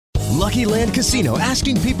Lucky Land Casino,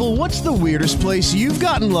 asking people, what's the weirdest place you've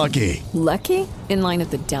gotten lucky? Lucky? In line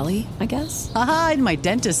at the deli, I guess? Aha, in my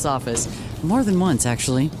dentist's office. More than once,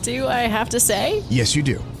 actually. Do I have to say? Yes, you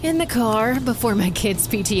do. In the car before my kids'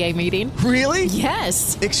 PTA meeting. Really?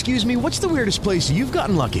 Yes. Excuse me, what's the weirdest place you've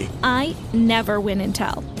gotten lucky? I never win and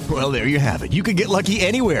tell. Well, there you have it. You can get lucky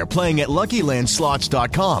anywhere, playing at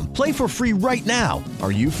LuckyLandSlots.com. Play for free right now.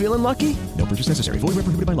 Are you feeling lucky? No purchase necessary. Void where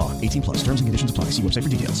prohibited by law. 18 plus. Terms and conditions apply. See website for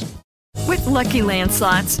details. With Lucky Land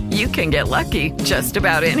Slots, you can get lucky just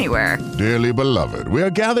about anywhere. Dearly beloved, we are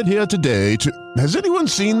gathered here today to... Has anyone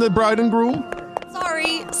seen the bride and groom?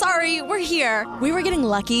 Sorry, we're here. We were getting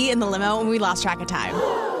lucky in the limo and we lost track of time.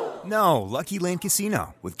 No, Lucky Land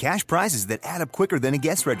Casino, with cash prizes that add up quicker than a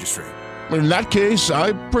guest registry. In that case,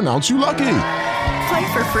 I pronounce you lucky.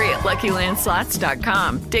 Play for free at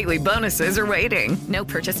LuckyLandSlots.com. Daily bonuses are waiting. No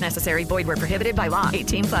purchase necessary. Void where prohibited by law.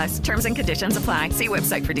 18 plus. Terms and conditions apply. See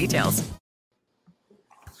website for details.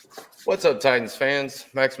 What's up, Titans fans?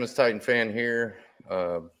 Maximus Titan Fan here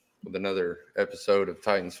with another episode of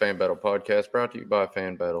Titans Fan Battle Podcast, brought to you by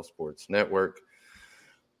Fan Battle Sports Network.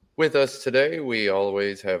 With us today, we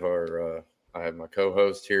always have I have my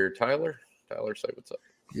co-host here, Tyler. Tyler, say what's up.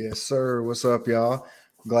 Yes, sir. What's up, y'all?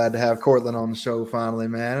 Glad to have Courtlandt on the show finally,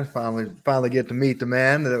 man. Finally get to meet the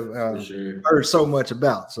man that sure. heard so much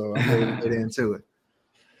about, so I'm ready to get into it.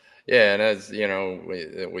 Yeah, and as you know,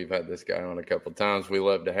 we've had this guy on a couple of times. We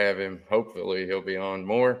love to have him. Hopefully, he'll be on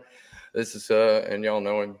more. This is, and y'all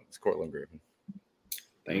know him, it's Courtlandt Griffin.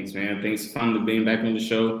 Thanks, man. Thanks for finally being back on the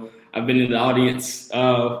show. I've been in the audience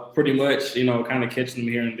pretty much, kind of catching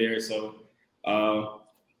them here and there. So,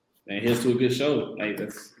 man, here's to a good show. Like,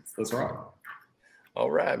 let's rock.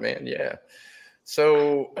 All right, man. Yeah.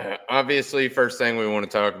 So, obviously, first thing we want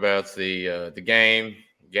to talk about is the game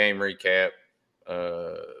recap.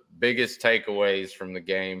 Biggest takeaways from the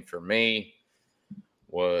game for me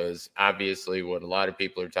was obviously what a lot of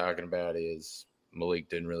people are talking about is Malik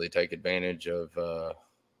didn't really take advantage of the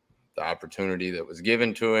opportunity that was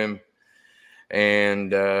given to him.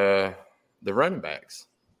 And the running backs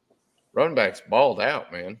balled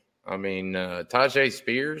out, man. I mean, Tajay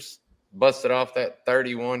Spears busted off that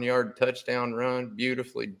 31-yard touchdown run,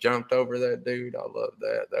 beautifully jumped over that dude. I love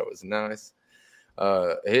that. That was nice.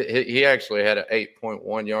 He actually had an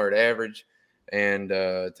 8.1-yard average and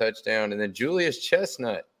touchdown. And then Julius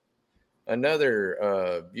Chestnut,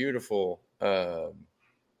 another beautiful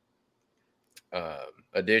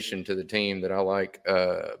addition to the team that I like,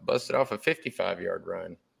 busted off a 55-yard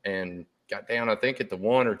run and got down, I think, at the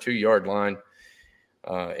 1 or 2 yard line.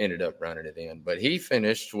 Ended up running it in. But he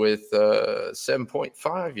finished with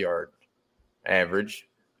 7.5 yard average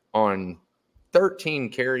on 13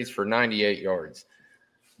 carries for 98 yards.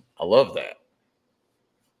 I love that.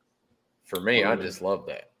 For me, I just love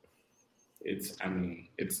that.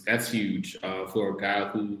 That's huge for a guy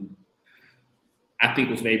who I think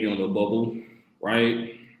was maybe on the bubble,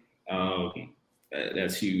 right?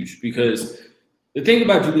 That's huge because the thing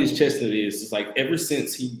about Julius Chestnut is like ever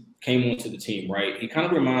since he came onto the team, right? He kind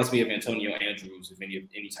of reminds me of Antonio Andrews, if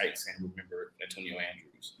any Titans fan remember Antonio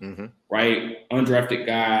Andrews, right? Undrafted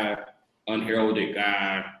guy, unheralded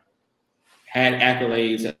guy, had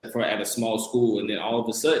accolades at a small school, and then all of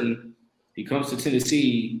a sudden he comes to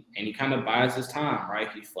Tennessee and he kind of buys his time,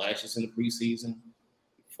 right? He flashes in the preseason,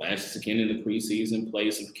 flashes again in the preseason,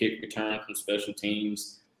 plays some kick return from special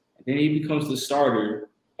teams, and then he becomes the starter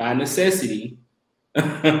by necessity.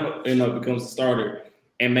 Becomes the starter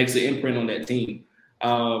and makes an imprint on that team.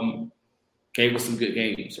 Gave us some good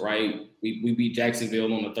games, right? We beat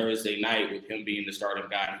Jacksonville on a Thursday night with him being the starting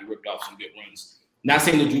guy, and he ripped off some good runs. Not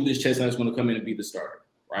saying that Julius Chestnut is going to come in and be the starter,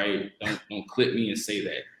 right? Don't clip me and say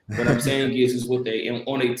that. What I'm saying is what they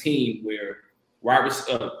on a team where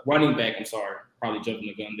running back, probably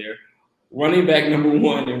jumping the gun there. Running back number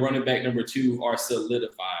 1 and running back number 2 are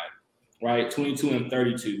solidified, right? 22 and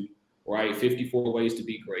 32, right? 54 ways to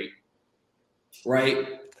be great,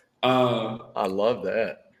 right? I love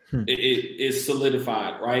that. It's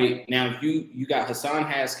solidified, right? Now you got Hassan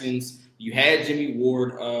Haskins, you had Jimmy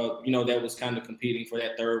Ward, that was kind of competing for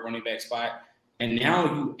that third running back spot. And now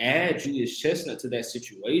you add Julius Chestnut to that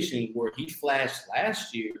situation where he flashed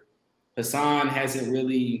last year. Hassan hasn't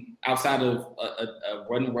really, outside of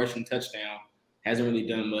a rushing touchdown, hasn't really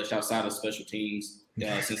done much outside of special teams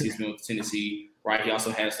since he's been with Tennessee, right? He also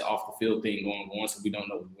has the off-the-field thing going on, so we don't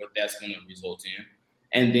know what that's going to result in.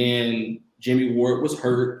 And then Jimmy Ward was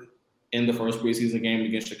hurt in the first preseason game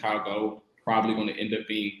against Chicago, probably going to end up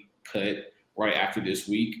being cut right after this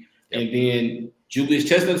week. Yep. And then Julius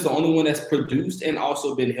Chestnut is the only one that's produced and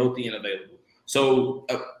also been healthy and available. So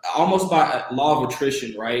almost by law of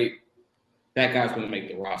attrition, right? That guy's going to make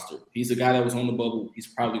the roster. He's a guy that was on the bubble. He's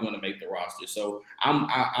probably going to make the roster. So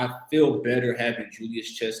I feel better having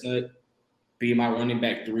Julius Chestnut be my running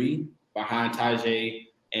back 3 behind Tajay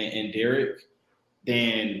and Derek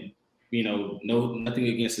than, nothing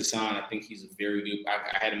against Hassan. I think he's a very good.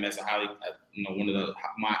 I had him as a highly,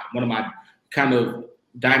 one of my kind of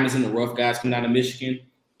diamonds in the rough guys coming out of Michigan.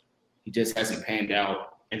 He just hasn't panned out.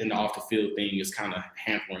 And then the off the field thing is kind of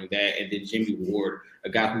hampering that. And then Jimmy Ward, a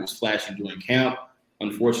guy who was flashing during camp,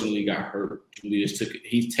 unfortunately got hurt. Julius took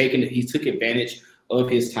advantage of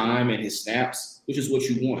his time and his snaps, which is what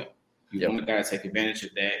you want. You want a guy to take advantage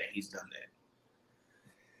of that, and he's done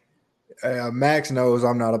that. Max knows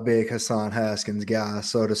I'm not a big Hassan Haskins guy,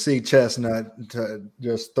 so to see Chestnut to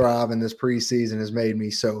just thrive in this preseason has made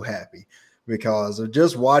me so happy because of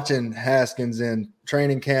just watching Haskins in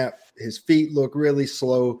training camp. His feet look really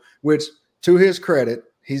slow, which to his credit,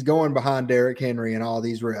 he's going behind Derrick Henry in all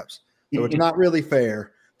these reps. So it's not really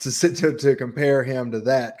fair to compare him to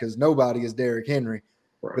that because nobody is Derrick Henry.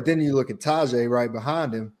 Right. But then you look at Tajay right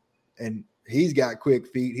behind him, and he's got quick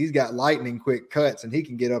feet. He's got lightning quick cuts, and he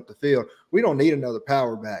can get up the field. We don't need another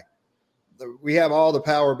power back. We have all the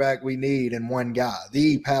power back we need in one guy,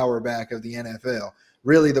 the power back of the NFL,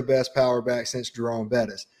 really the best power back since Jerome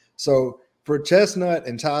Bettis. So for Chestnut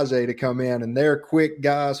and Tajay to come in, and they're quick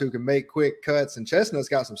guys who can make quick cuts, and Chestnut's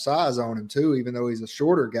got some size on him too, even though he's a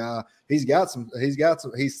shorter guy. He's thick. He's got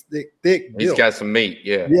some meat,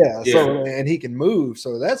 yeah. So and he can move.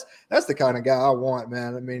 So that's the kind of guy I want,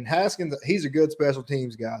 man. I mean, Haskins, he's a good special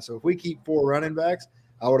teams guy. So if we keep 4 running backs,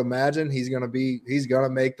 I would imagine he's gonna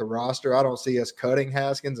make the roster. I don't see us cutting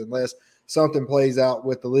Haskins unless something plays out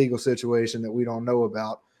with the legal situation that we don't know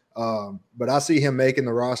about. But I see him making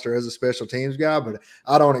the roster as a special teams guy, but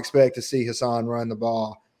I don't expect to see Hassan run the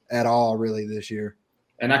ball at all really this year.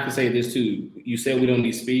 And I can say this too. You said we don't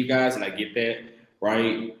need speed guys, and I get that,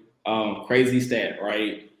 right? Crazy stat,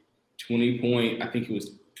 right?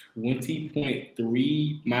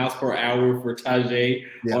 20.3 miles per hour for Tajay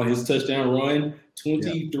on his touchdown run,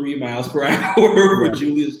 23 miles per hour for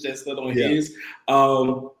Julius Chestnut on his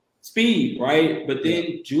speed, right? But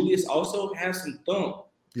then Julius also has some thump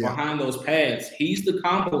behind those pads. He's the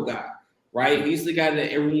combo guy, right? He's the guy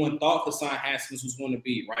that everyone thought Hassan Haskins was going to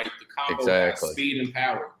be, right? The combo guy, speed and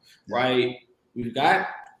power, right? We've got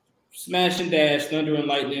smash and dash, thunder and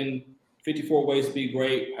lightning, 54 ways to be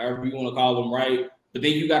great, however you want to call them, right? But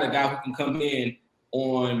then you got a guy who can come in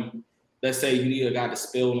on, let's say you need a guy to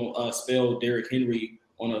spell Derrick Henry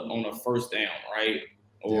on a first down, right?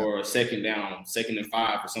 Or a second down, 2nd and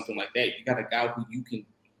 5 or something like that. You got a guy who you can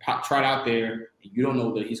trot out there, and you don't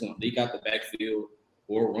know that he's going to leak out the backfield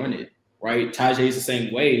or run it, right? Tajay is the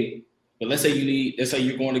same way, but let's say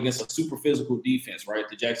you're going against a super physical defense, right?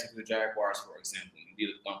 The Jacksonville Jaguars, for example, you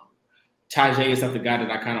need a thumper. Tajay is not the guy that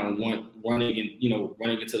I kind of want running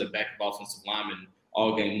into the back of offensive linemen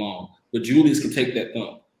all game long. But Julius can take that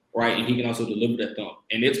thump, right? And he can also deliver that thump.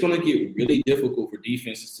 And it's going to get really difficult for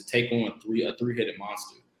defenses to take on a three-headed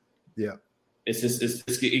monster. Yeah. It's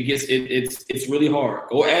really hard.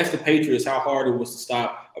 Go ask the Patriots how hard it was to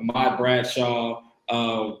stop Ahmad Bradshaw,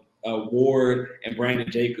 Ward, and Brandon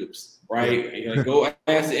Jacobs, right? Go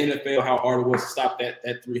ask the NFL how hard it was to stop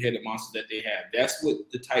that three-headed monster that they have. That's what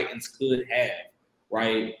the Titans could have,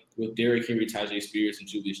 right, with Derrick Henry, Tajay Spears, and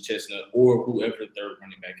Julius Chestnut, or whoever the third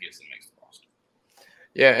running back is that makes the roster.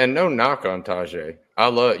 Yeah, and no knock on Tajay.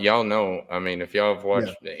 Y'all know, I mean, if y'all have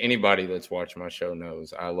watched, anybody that's watched my show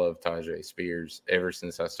knows I love Tajay Spears ever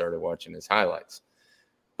since I started watching his highlights.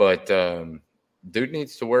 But dude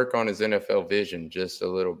needs to work on his NFL vision just a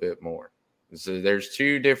little bit more. So there's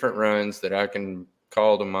 2 different runs that I can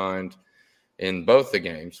call to mind in both the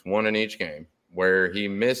games, one in each game, where he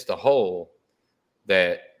missed a hole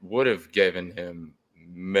that would have given him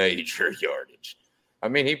major yardage. I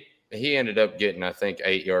mean, he ended up getting, I think,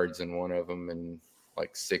 8 yards in one of them and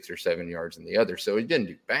like 6 or 7 yards in the other. So he didn't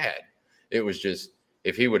do bad. It was just,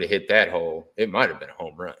 if he would have hit that hole, it might have been a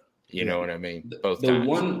home run. You know what I mean? Both times.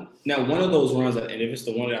 One of those runs, and if it's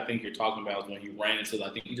the one that I think you're talking about, is when he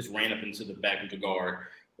just ran up into the back of the guard,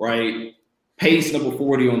 right? Pace number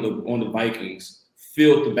 40 on the Vikings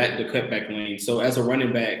filled the cutback lane. So as a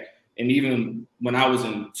running back, and even when I was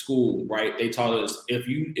in school, right, they taught us if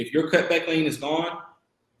your cutback lane is gone,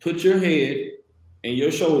 put your head and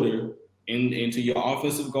your shoulder into your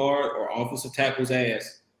offensive guard or offensive tackle's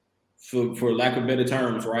ass, for lack of better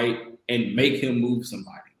terms, right, and make him move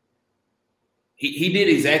somebody. He did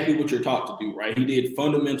exactly what you're taught to do, right? He did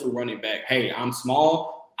fundamental running back. Hey, I'm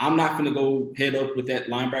small. I'm not going to go head up with that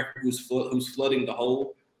linebacker who's flooding the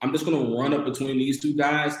hole. I'm just going to run up between these two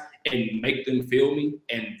guys and make them feel me,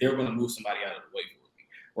 and they're going to move somebody out of the way for me,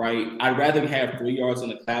 right? I'd rather have 3 yards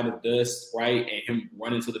in a cloud of dust, right, and him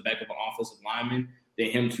run into the back of an offensive lineman than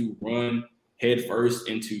him to run head first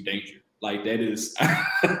into danger. Like, that is –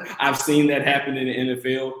 I've seen that happen in the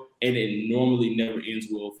NFL, and it normally never ends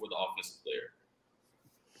well for the offensive player.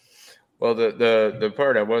 Well, the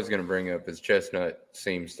part I was going to bring up is Chestnut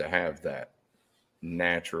seems to have that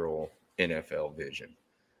natural NFL vision.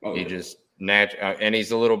 Oh, he just and he's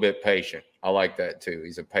a little bit patient. I like that too.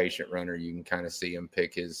 He's a patient runner. You can kind of see him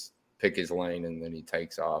pick his lane, and then he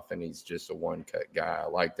takes off, and he's just a one-cut guy. I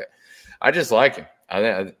like that. I just like him.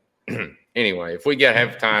 Anyway, if we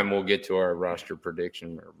have time, we'll get to our roster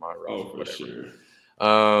prediction or my roster, whatever.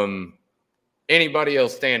 Sure. Anybody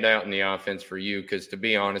else stand out in the offense for you? Because to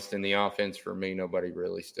be honest, in the offense for me, nobody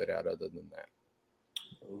really stood out other than that.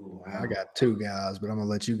 Ooh, I got 2 guys, but I'm gonna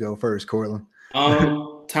let you go first, Courtland.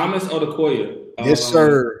 Thomas Odukoya. Yes,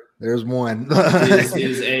 sir. There's one.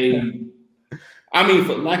 is I mean,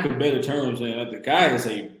 for lack of better terms, man, the guy is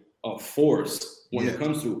a force when it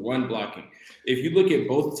comes to run blocking. If you look at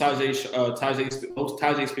both Tajay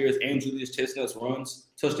Spears and Julius Chestnut's runs,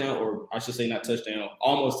 touchdown, or I should say not touchdown,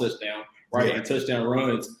 almost touchdown, right? Yeah. And touchdown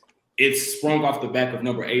runs, it's sprung off the back of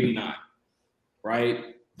number 89,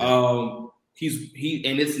 right? And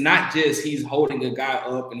it's not just he's holding a guy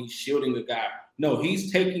up and he's shielding a guy. No,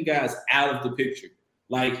 he's taking guys out of the picture.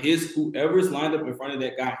 Like whoever's lined up in front of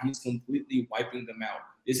that guy, he's completely wiping them out.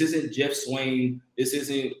 This isn't Jeff Swain. This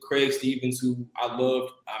isn't Craig Stevens, who I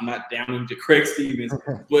loved. I'm not downing to Craig Stevens,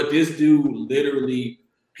 but this dude literally.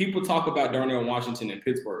 People talk about Darnell Washington in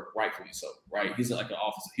Pittsburgh, rightfully so, right? He's like another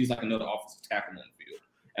offensive tackle on the field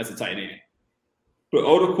as a tight end. But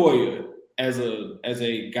Odukoya, as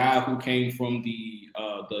a guy who came from the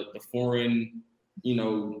foreign,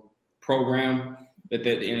 program that the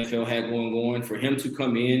NFL had going on, for him to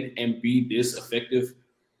come in and be this effective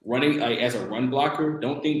running as a run blocker,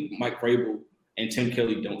 don't think Mike Vrabel and Tim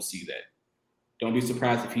Kelly don't see that. Don't be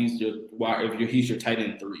surprised if he's your tight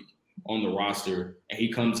end 3 on the roster and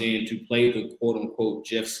he comes in to play the quote unquote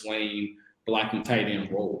Jeff Swain blocking tight end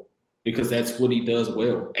role, because that's what he does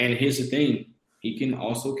well. And here's the thing. He can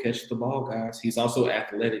also catch the ball, guys. He's also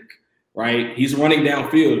athletic, right? He's running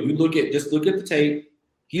downfield. You look at the tape.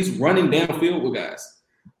 He's running downfield with guys.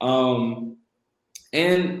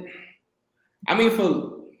 And I mean,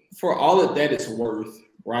 for all of that it's worth,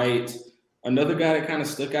 right? Another guy that kind of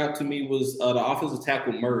stuck out to me was the offensive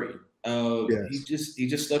tackle Murray. Yes. He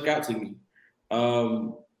just stuck out to me.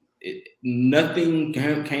 Nothing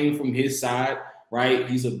came from his side, right?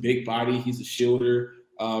 He's a big body. He's a shielder.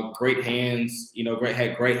 Great hands.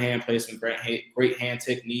 Had great hand placement, great hand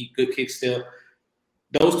technique, good kick step.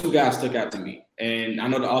 Those 2 guys stuck out to me. And I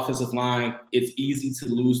know the offensive line, it's easy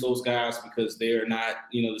to lose those guys because they're not,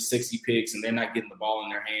 the sexy picks and they're not getting the ball in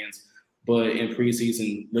their hands. But in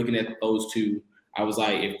preseason, looking at those 2, I was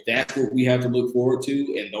like, if that's what we have to look forward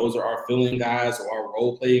to, and those are our filling guys or our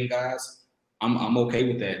role-playing guys, I'm okay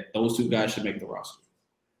with that. Those 2 guys should make the roster.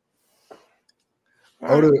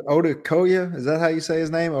 Odukoya, is that how you say his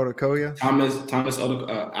name? Odukoya? Thomas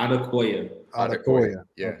Odukoya. Odukoya.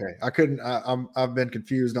 Yeah. Okay. I've been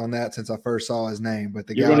confused on that since I first saw his name, but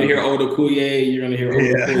you're going to hear Odukoya. You're going to hear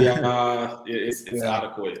Odukoya. It's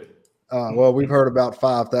Odukoya. Well, we've heard about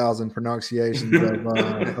 5,000 pronunciations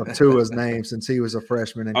of Tua's name since he was a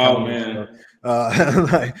freshman in college. Oh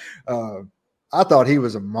man! I thought he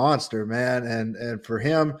was a monster, man, and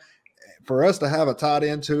for us to have a tight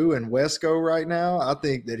end 2 in Wesco right now, I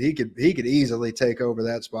think that he could easily take over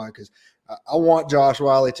that spot, because I want Josh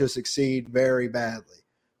Wiley to succeed very badly.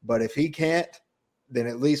 But if he can't, then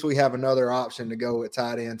at least we have another option to go with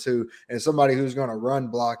tight end 2, and somebody who's going to run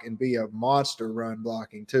block and be a monster run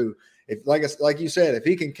blocking too. If like you said, if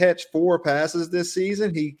he can catch 4 passes this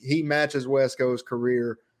season, he matches Wesco's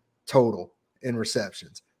career total in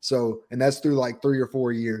receptions. So, and that's through like 3 or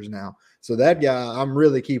 4 years now. So that guy, I'm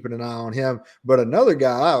really keeping an eye on him. But another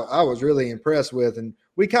guy I was really impressed with, and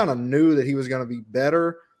we kind of knew that he was going to be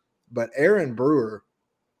better, but Aaron Brewer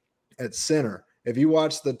at center. If you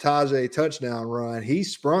watch the Tajay touchdown run, he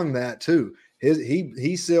sprung that too.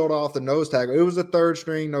 He sealed off the nose tackle. It was a 3rd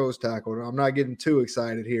string nose tackle. I'm not getting too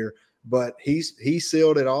excited here, but he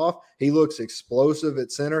sealed it off. He looks explosive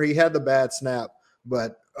at center. He had the bad snap,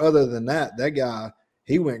 but other than that guy,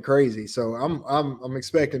 he went crazy. So I'm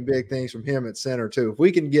expecting big things from him at center too. If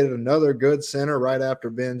we can get another good center right after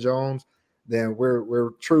Ben Jones, then we're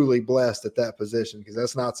truly blessed at that position, because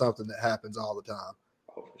that's not something that happens all the time.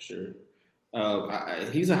 Oh, for sure.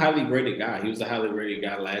 He's a highly graded guy. He was a highly graded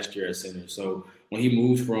guy last year at center. So when he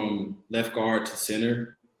moved from left guard to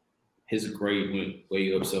center, his grade went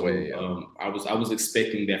way up. So I was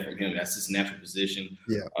expecting that from him. That's his natural position.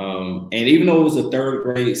 Yeah. And even though it was a third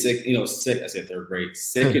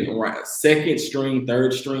string,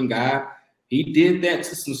 third string guy, he did that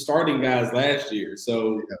to some starting guys last year.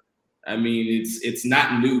 So I mean, it's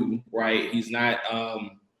not new, right? He's not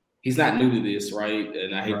new to this, right?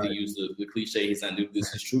 And I hate to use the cliche, he's not new to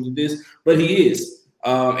this, he's true to this, but he is.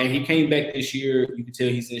 And he came back this year. You can tell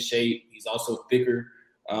he's in shape. He's also thicker.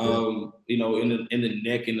 In the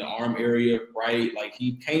neck and the arm area, right? Like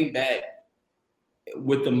he came back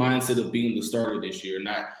with the mindset of being the starter this year,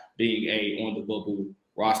 not being a on the bubble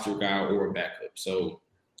roster guy or a backup. So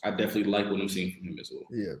I definitely like what I'm seeing from him as well.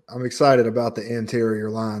 Yeah, I'm excited about the interior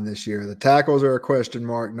line this year. The tackles are a question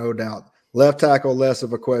mark, no doubt. Left tackle, less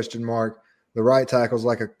of a question mark. The right tackle is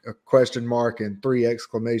like a question mark and 3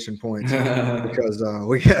 exclamation points because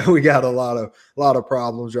we got a lot of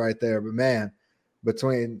problems right there. But man,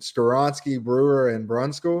 between Skoronski, Brewer, and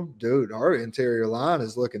Brunskill, dude, our interior line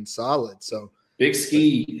is looking solid. So Big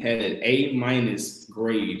Ski had an A-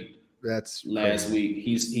 grade. That's last week.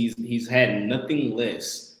 He's had nothing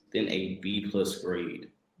less than a B+ grade.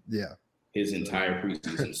 Yeah, his entire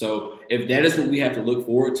preseason. So if that is what we have to look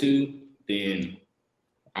forward to, then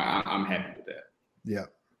I'm happy with that. Yeah.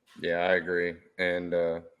 Yeah, I agree, and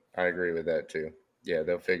I agree with that too. Yeah,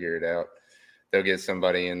 they'll figure it out. They'll get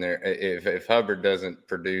somebody in there. If Hubbard doesn't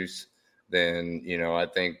produce, then I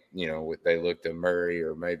think they look to Murray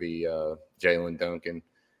or maybe Jalen Duncan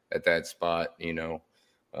at that spot.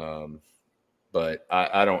 But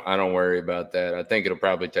I don't worry about that. I think it'll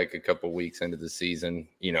probably take a couple weeks into the season,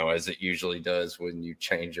 as it usually does when you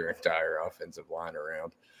change your entire offensive line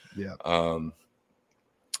around. Yeah.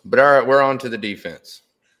 But all right, we're on to the defense,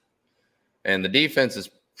 and the defense is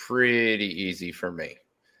pretty easy for me.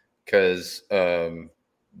 Because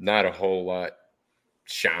not a whole lot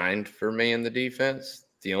shined for me in the defense.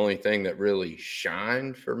 The only thing that really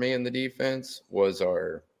shined for me in the defense was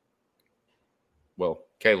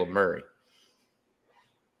Caleb Murray.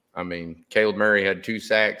 I mean, Caleb Murray had 2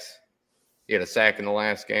 sacks. He had a sack in the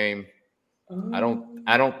last game. I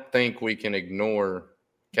don't think we can ignore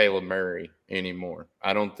Caleb Murray anymore.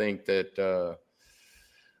 I don't think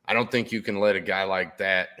you can let a guy like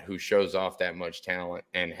that who shows off that much talent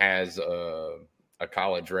and has a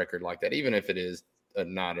college record like that, even if it is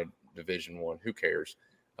not a Division I, who cares?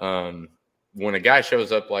 When a guy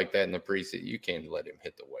shows up like that in the preseason, you can't let him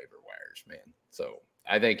hit the waiver wires, man. So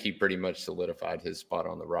I think he pretty much solidified his spot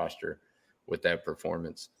on the roster with that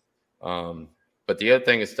performance. But the other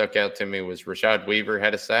thing that stuck out to me was Rashad Weaver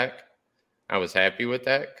had a sack. I was happy with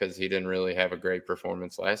that because he didn't really have a great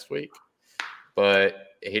performance last week. But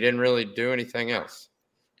he didn't really do anything else,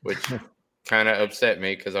 which kind of upset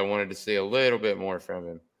me because I wanted to see a little bit more from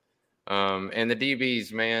him. And the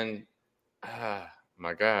DBs, man,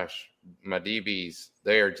 my gosh, my DBs,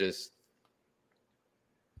 they are just,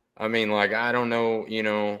 I don't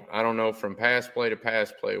know from pass play to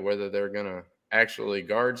pass play whether they're going to actually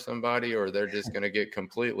guard somebody or they're just going to get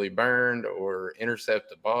completely burned or intercept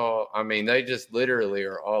the ball. I mean, they just literally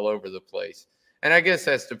are all over the place. And I guess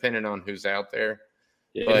that's depending on who's out there.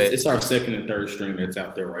 Yeah, but it's our second and third string that's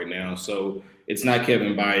out there right now. So it's not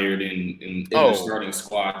Kevin Byard in the starting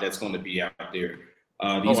squad that's going to be out there.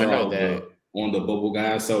 These are all on the bubble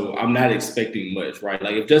guys. So I'm not expecting much, right?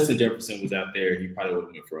 Like if Justin Jefferson was out there, he probably would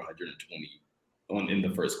have went for 120 in the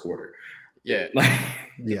first quarter. Yeah.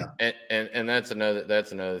 Yeah. And that's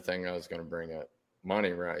another thing I was going to bring up.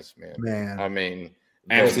 Monty Rice, man. I mean,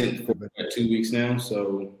 absent for 2 weeks now.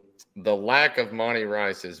 So the lack of Monty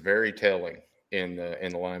Rice is very telling in the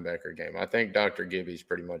linebacker game. I think Dr. Gibby's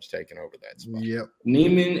pretty much taken over that spot. Yep.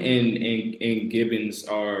 Neiman and Gibbons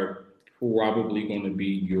are probably going to be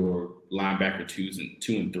your linebacker 2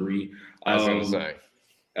 and 3. I was going to say.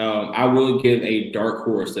 I will give a dark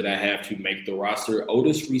horse that I have to make the roster.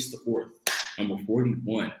 Otis Reese IV, number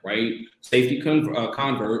 41, right? Safety convert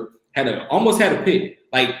almost had a pick,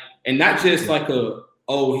 and not just like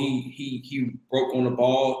he broke on the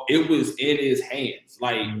ball. It was in his hands,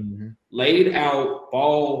 laid out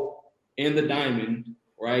ball in the diamond,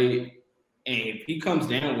 right? And if he comes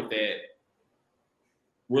down with that,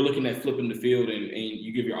 we're looking at flipping the field and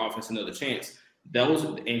you give your offense another chance.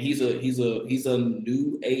 He's a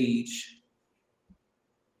new age,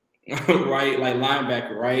 right? Like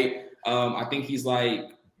linebacker, right? I think he's I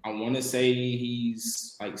want to say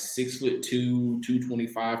he's 6'2",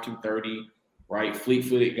 225, 230, right?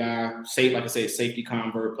 Fleet-footed guy. Like I said, safety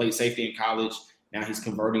convert, played safety in college. Now he's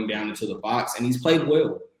converting down into the box, and he's played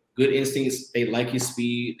well. Good instincts. They like his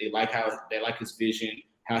speed. They like his vision,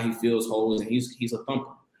 how he fills holes, and he's a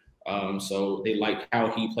thumper. So they like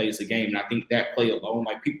how he plays the game. And I think that play alone,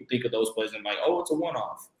 like people think of those plays and like, oh, it's a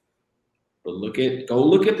one-off. But go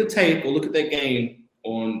look at the tape, go look at that game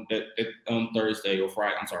on Thursday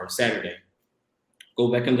or Saturday.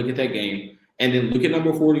 Go back and look at that game. And then look at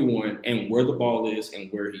number 41 and where the ball is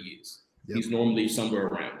and where he is. Yep. He's normally somewhere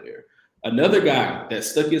around there. Another guy that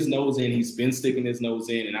stuck his nose in, he's been sticking his nose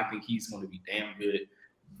in, and I think he's going to be damn good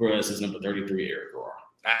for us, is number 33, Eric Garrard.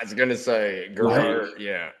 I was going to say, Garrard,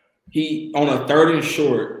 yeah. He, on a 3rd and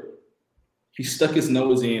short, he stuck his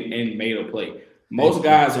nose in and made a play. Most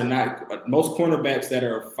guys are not – most cornerbacks that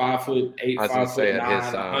are 5'8",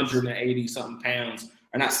 5'9", 180-something pounds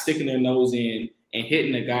are not sticking their nose in and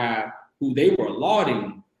hitting a guy who they were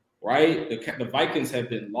lauding, right? The Vikings have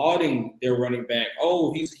been lauding their running back.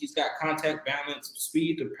 Oh, he's got contact balance,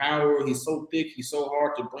 speed to power. He's so thick. He's so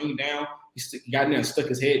hard to bring down. He got in there and stuck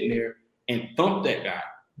his head in there and thumped that guy.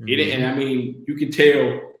 Mm-hmm. And, I mean, you can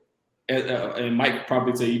tell and Mike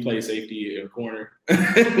probably say you play safety in a corner.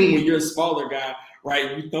 When you're a smaller guy,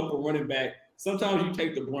 right, you thump a running back. Sometimes you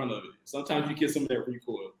take the brunt of it. Sometimes you get some of that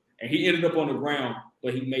recoil. And he ended up on the ground,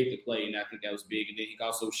 but he made the play, and I think that was big. And then he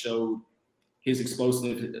also showed his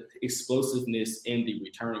explosiveness in the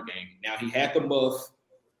return game. Now, he had the muff,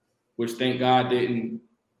 which thank God didn't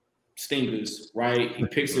sting us, right? He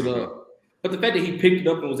picks it up. But the fact that he picked it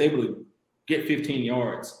up and was able to get 15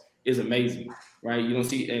 yards is amazing, right? You don't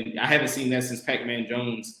see – and I haven't seen that since Pac-Man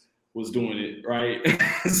Jones was doing it, right?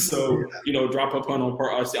 So, drop a punt on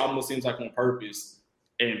purpose. It almost seems like on purpose,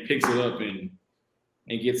 and picks it up and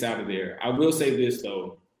gets out of there. I will say this,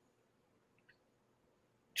 though.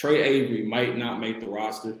 Trey Avery might not make the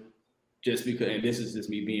roster just because – and this is just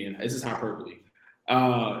me being – this is hyperbole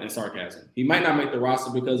and sarcasm. He might not make the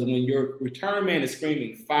roster because when your return man is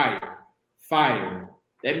screaming fire, fire,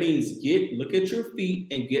 that means look at your feet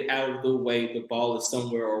and get out of the way. The ball is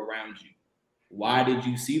somewhere around you. Why did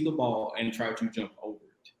you see the ball and try to jump over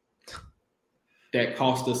it? That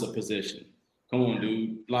cost us a position. Come on,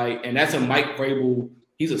 dude. And that's a Mike Vrabel.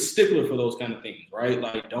 He's a stickler for those kind of things, right?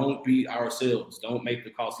 Don't beat ourselves. Don't make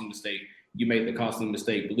the costly mistake. You made the costly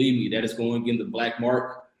mistake. Believe me, that is going in the black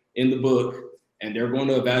mark in the book, and they're going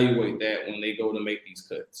to evaluate that when they go to make these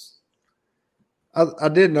cuts. I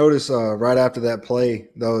did notice right after that play,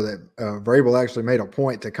 though, that Vrabel actually made a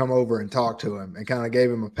point to come over and talk to him and kind of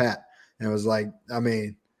gave him a pat. And it was like, I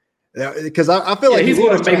mean, because I feel like he's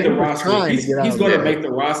going to make the roster. He's going to make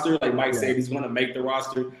the roster, like Mike said. He's going to make the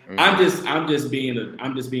roster. Mm-hmm. I'm just being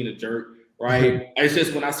a jerk, right? It's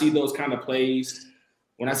just when I see those kind of plays,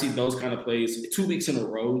 2 weeks in a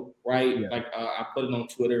row, right? Yeah. I put it on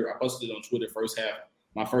Twitter. I posted it on Twitter first half.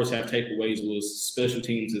 My first half takeaways was special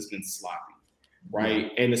teams has been sloppy,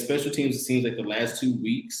 right? Yeah. And the special teams, it seems like the last 2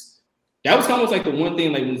 weeks. That was almost like the one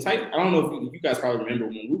thing, like when I don't know if you guys probably remember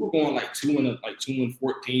when we were going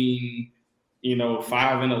 2-14,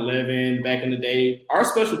 5-11 back in the day. Our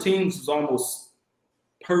special teams was almost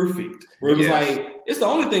perfect. Where it was it's the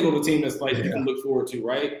only thing on the team that's you can look forward to,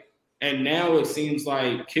 right? And now it seems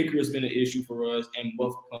like kicker has been an issue for us and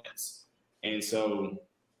both punts. And so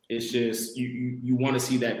it's just you want to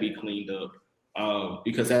see that be cleaned up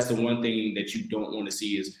because that's the one thing that you don't want to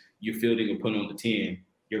see is you're fielding a punt on the 10.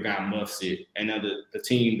 Your guy muffs it. And now the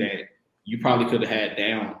team that you probably could have had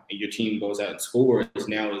down and your team goes out and scores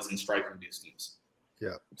now is in striking distance.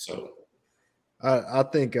 Yeah. So I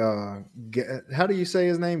think how do you say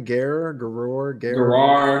his name? Garrard.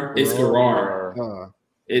 It's Garrard.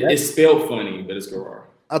 It's spelled funny, but it's Garrard.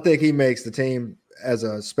 I think he makes the team as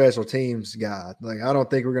a special teams guy. I don't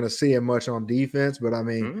think we're going to see him much on defense, but I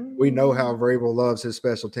mean, we know how Vrabel loves his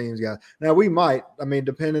special teams guy. Now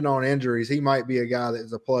depending on injuries, he might be a guy that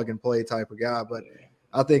is a plug and play type of guy, but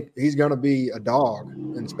I think he's going to be a dog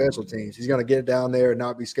in special teams. He's going to get down there and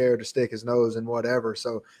not be scared to stick his nose in whatever.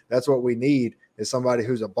 So that's what we need is somebody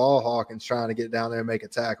who's a ball hawk and trying to get down there and make a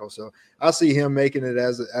tackle. So I see him making it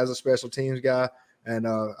as a special teams guy. And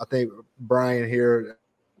I think Brian here,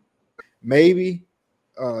 maybe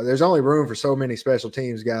there's only room for so many special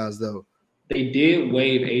teams guys, though. They did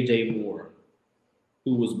waive A.J. Moore,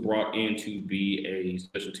 who was brought in to be a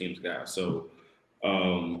special teams guy. So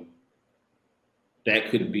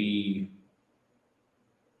that could be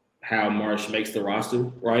how Marsh makes the roster,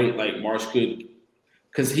 right? Marsh could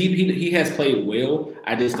 – because he has played well.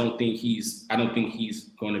 I just don't think he's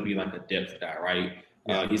going to be like a depth guy,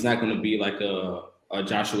 right? He's not going to be like a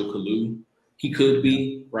Joshua Kalu. He could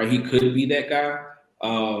be, right? He could be that guy.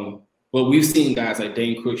 But we've seen guys like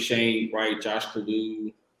Dane Cruikshank, right? Josh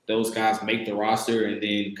Kalu, those guys make the roster and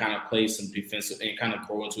then kind of play some defensive and kind of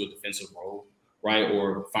grow into a defensive role, right?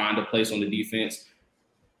 Or find a place on the defense.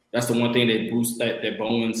 That's the one thing that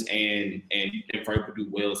Bowens and Fraper do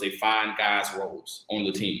well is they find guys' roles on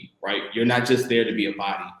the team, right? You're not just there to be a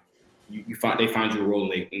body. They find your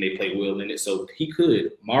role and they play well in it. So he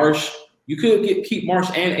could. Marsh, you could keep Marsh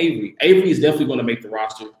and Avery. Avery is definitely going to make the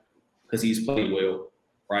roster because he's played well,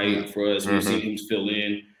 right? For us, we've seen him fill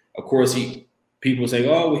in. Of course, people say,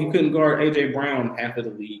 oh, well, he couldn't guard AJ Brown. Half of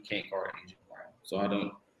the league can't guard AJ Brown. So I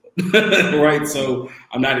don't. Right, so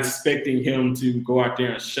I'm not expecting him to go out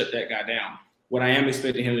there and shut that guy down. What I am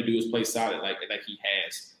expecting him to do is play solid like he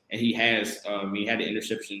has, and he has. He had an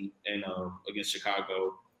interception against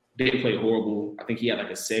Chicago. Didn't play horrible. I think he had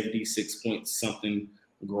like a 76 point something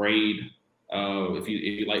grade. If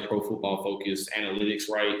you like Pro Football Focus analytics,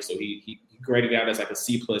 right? So he graded out as like a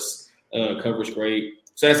C+ coverage grade.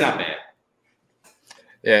 So that's not bad.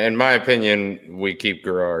 Yeah, in my opinion, we keep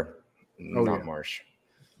Garrard, not Marsh.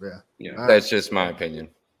 Yeah, that's just my opinion.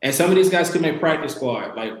 And some of these guys could make practice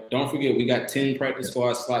squad. Like, don't forget, we got 10 practice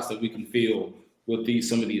squad slots that we can fill with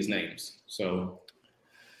some of these names. So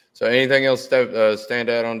anything else stand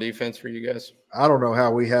out on defense for you guys? I don't know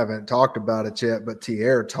how we haven't talked about it yet, but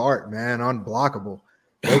Tierre Tart, man, unblockable.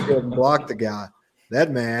 They couldn't block the guy. That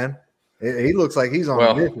man, he looks like he's on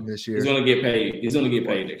a mission this year. He's going to get paid. He's going to get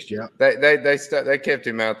paid next year. They kept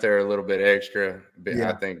him out there a little bit extra,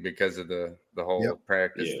 I think, because of the whole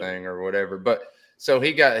practice thing or whatever. But so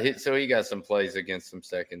he got some plays against some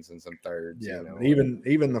seconds and some thirds. Yeah, you know,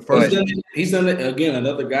 even the first. He's done it again.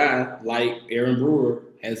 Another guy like Aaron Brewer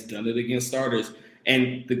has done it against starters.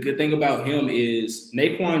 And the good thing about him is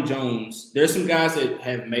Naquan Jones. There's some guys that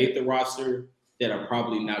have made the roster that are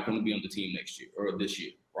probably not going to be on the team next year or this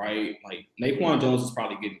year. Right, like Naquan Jones is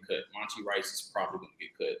probably getting cut. Monty Rice is probably going to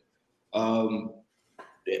get cut.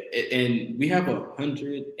 And we have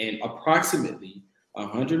approximately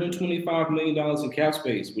 $125 million in cap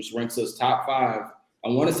space, which ranks us top 5. I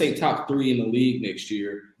want to say top 3 in the league next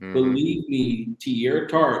year. Believe me, Tierre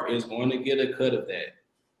Tart is going to get a cut of that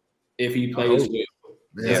if he plays well.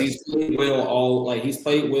 Because he's played well he's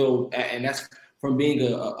played well, and that's from being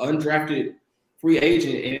an undrafted free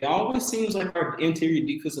agent, and it always seems like our interior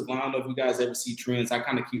defensive line. I don't know if you guys ever see trends. I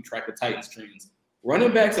kind of keep track of Titans trends.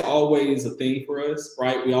 Running backs are always a thing for us,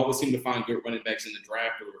 right? We always seem to find good running backs in the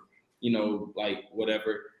draft or, like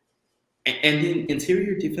whatever. And then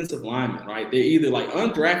interior defensive linemen, right? They're either like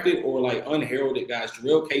undrafted or like unheralded guys.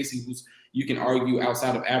 Jarrell Casey, who's you can argue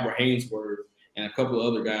outside of Aber Hainsworth and a couple of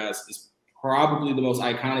other guys, is probably the most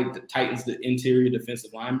iconic Titans, the interior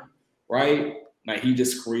defensive lineman, right? Like he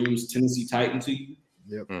just screams Tennessee Titan to you.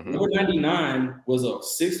 Yep. Number 99 was a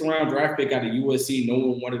 6th round draft pick out of USC. No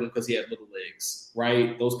one wanted him because he had little legs,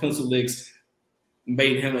 right? Those pencil legs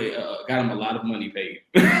made him got him a lot of money paid.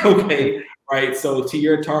 Okay, right? So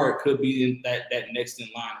Tierre Tart could be in that next in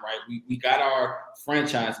line, right? We got our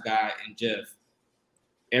franchise guy in Jeff.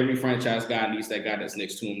 Every franchise guy needs that guy that's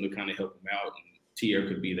next to him to kind of help him out, and Tierre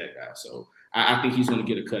could be that guy. So I think he's going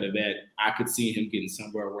to get a cut of that. I could see him getting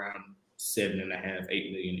somewhere around $7.5,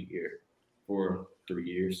 $8 million a year for 3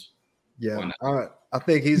 years. Yeah, I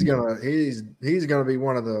think he's gonna be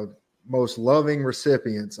one of the most loving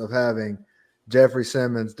recipients of having Jeffrey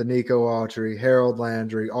Simmons, Danico Autry, Harold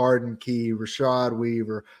Landry, Arden Key, Rashad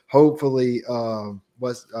Weaver, hopefully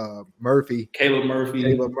Murphy. Caleb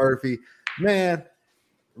Murphy. Man,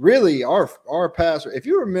 really our pass. If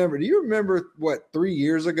you remember, do you remember what 3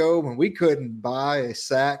 years ago when we couldn't buy a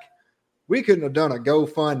sack? We couldn't have done a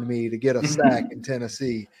GoFundMe to get a sack in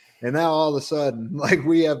Tennessee. And now all of a sudden, like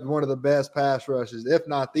we have one of the best pass rushes, if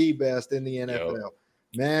not the best in the NFL. Yep.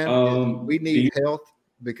 Man, we need health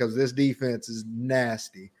because this defense is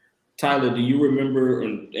nasty. Tyler, do you remember,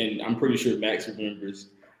 and I'm pretty sure Max remembers,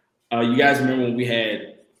 you guys remember when we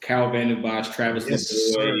had Kyle Vanden Bosch, Travis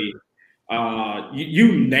LeBoy,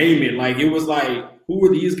 you name it. Like, it was like, who were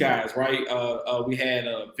these guys, right? We had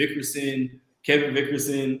Kevin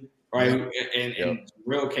Vickerson, right? And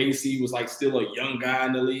Jarrell Casey was like still a young guy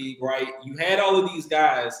in the league, right? You had all of these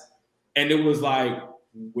guys, and it was like,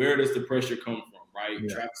 where does the pressure come from, right?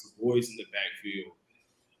 Yeah. Travis LeBoy's in the backfield.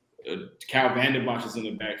 Kyle Vanden Bosch is in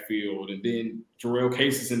the backfield, and then Jarrell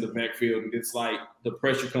Casey's in the backfield, and it's like the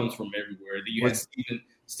pressure comes from everywhere. Then you had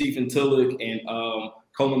Stephen Tillich and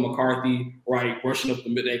Coleman McCarthy, right, rushing up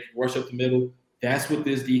the middle. That's what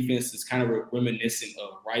this defense is kind of reminiscent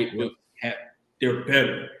of, right? But they're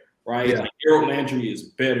better, right? Yeah. Like Harold Landry is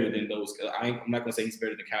better than those. I'm not going to say he's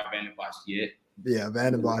better than Kyle Vanden Bosch yet. Yeah,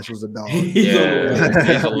 Vanden Bosch was a dog. He's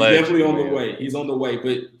definitely on the way. He's on the way.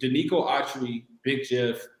 But Danico Autry, Big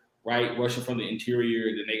Jeff, right, rushing from the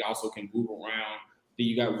interior, then they also can move around. Then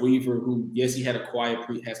you got Weaver, who, yes, he had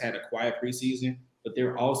has had a quiet preseason, but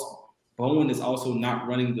they're also Bowen is also not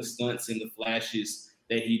running the stunts and the flashes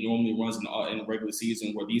that he normally runs in the regular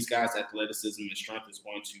season, where these guys' athleticism and strength is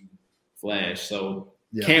going to flash. So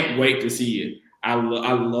can't wait to see it. I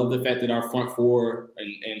love the fact that our front four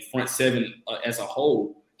and front seven as a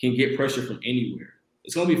whole can get pressure from anywhere.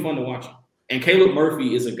 It's going to be fun to watch him. And Caleb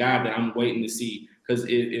Murphy is a guy that I'm waiting to see, because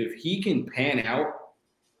if he can pan out,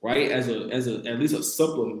 right, as at least a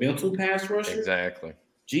supplemental pass rusher. Exactly.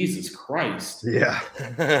 Jesus Christ. Yeah.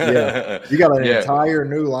 You got an entire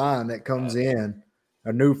new line that comes in,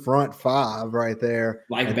 a new front five right there.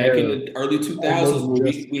 Like back in the early 2000s, where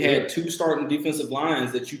we had 2 starting defensive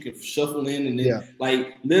lines that you could shuffle in and then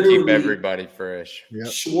like literally keep everybody fresh.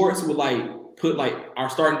 Schwartz would put our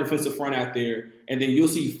starting defensive front out there, and then you'll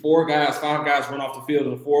see 5 guys run off the field,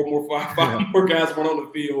 and 5 more guys run on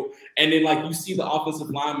the field, and then you see the offensive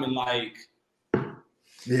linemen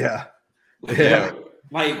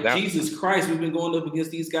Jesus Christ, we've been going up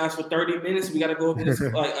against these guys for 30 minutes. We got to go up against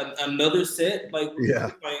another set.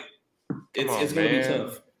 It's going to be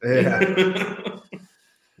tough. Yeah.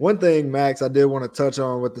 One thing, Max, I did want to touch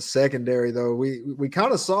on with the secondary, though, we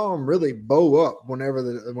kind of saw them really bow up whenever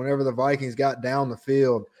the Vikings got down the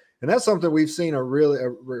field, and that's something we've seen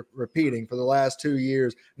repeating for the last 2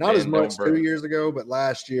 years. Not as much 2 years ago, but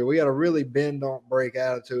last year we had a really bend don't break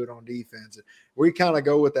attitude on defense. We kind of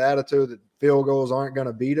go with the attitude that field goals aren't going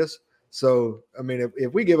to beat us. So, I mean,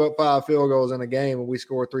 if we give up 5 field goals in a game and we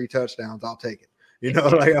score 3 touchdowns, I'll take it.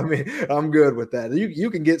 I'm good with that. You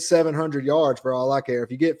can get 700 yards for all I care.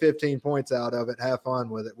 If you get 15 points out of it, have fun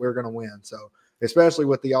with it. We're going to win. So, especially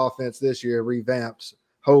with the offense this year revamped,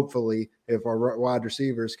 hopefully, if our wide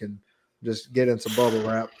receivers can just get in some bubble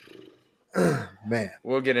wrap. Man.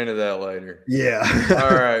 We'll get into that later. Yeah.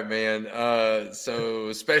 All right, man.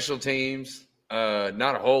 So special teams,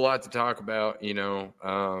 not a whole lot to talk about.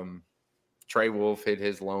 Trey Wolf hit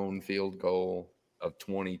his lone field goal of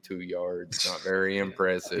 22 yards. Not very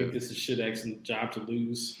impressive. I think this is shit excellent job to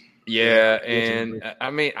lose. Yeah, and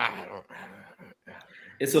I mean, I don't.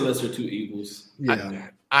 It's a lesser 2 evils. Yeah.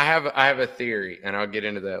 I have a theory, and I'll get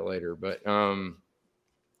into that later. But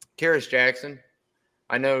Karis Jackson,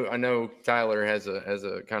 I know Tyler has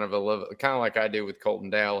a kind of like I do with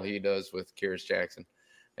Colton Dowell, he does with Karis Jackson.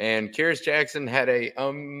 And Karis Jackson had an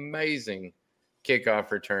amazing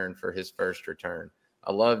kickoff return for his first return.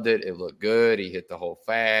 I loved it. It looked good. He hit the hole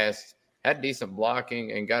fast, had decent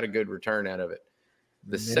blocking, and got a good return out of it.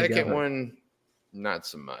 The second one, not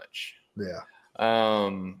so much. Yeah.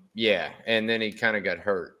 And then he kind of got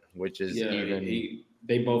hurt, which is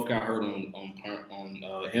they both got hurt on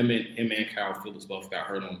him and Kyle Phillips both got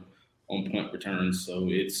hurt on punt returns. So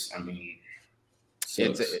it's a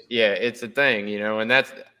thing, and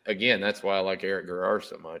that's why I like Eric Garrard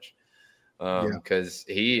so much. Because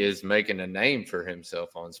he is making a name for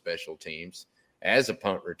himself on special teams as a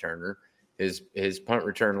punt returner. His punt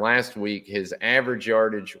return last week, his average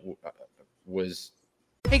yardage was.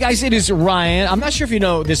 Hey guys, it is Ryan. I'm not sure if you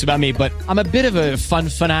know this about me, but I'm a bit of a fun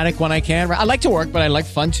fanatic when I can. I like to work, but I like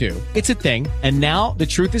fun too. It's a thing. And now the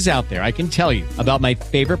truth is out there. I can tell you about my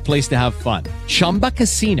favorite place to have fun. Chumba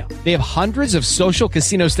Casino. They have hundreds of social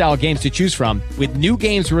casino style games to choose from with new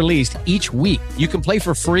games released each week. You can play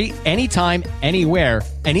for free anytime, anywhere.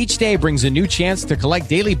 And each day brings a new chance to collect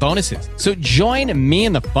daily bonuses. So join me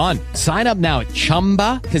in the fun. Sign up now at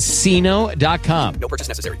ChumbaCasino.com. No purchase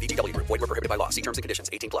necessary. VGW Group. Void where prohibited by law. See terms and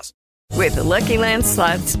conditions. 18+. With the Lucky Land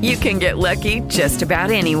Slots, you can get lucky just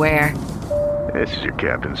about anywhere. This is your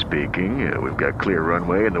captain speaking. We've got clear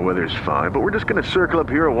runway and the weather's fine, but we're just going to circle up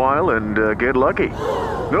here a while and get lucky.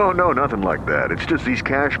 No, nothing like that. It's just these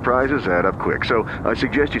cash prizes add up quick. So I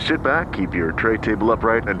suggest you sit back, keep your tray table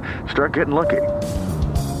upright, and start getting lucky.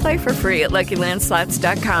 Play for free at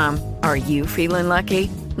LuckyLandSlots.com. Are you feeling lucky?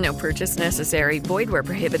 No purchase necessary. Void where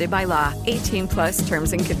prohibited by law. 18+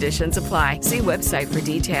 terms and conditions apply. See website for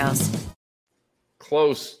details.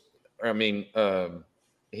 Close. I mean,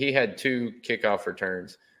 he had 2 kickoff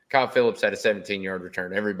returns. Kyle Phillips had a 17-yard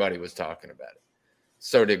return. Everybody was talking about it.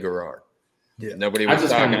 So did Garrard. Yeah. Nobody was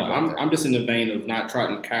talking about it. I'm just in the vein of not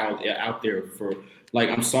trotting Kyle out there for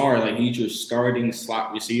I'm sorry, he's your starting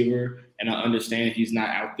slot receiver. And I understand he's not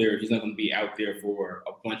out there. He's not going to be out there for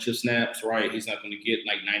a bunch of snaps, right? He's not going to get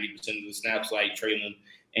 90% of the snaps like Traylon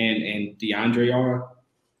and DeAndre are.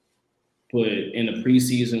 But in the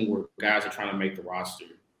preseason where guys are trying to make the roster,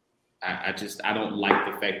 I don't like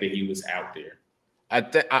the fact that he was out there. I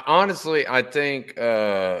think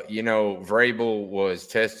Vrabel was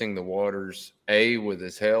testing the waters, A, with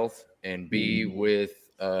his health, and B, with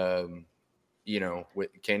can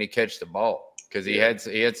he catch the ball? Because he had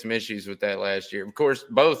some issues with that last year. Of course,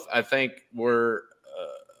 both I think were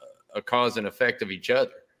a cause and effect of each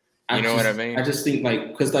other. You know what I mean? I just think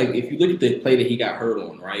because if you look at the play that he got hurt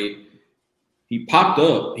on, right? He popped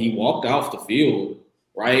up, he walked off the field,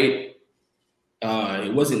 right?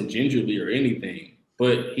 It wasn't gingerly or anything,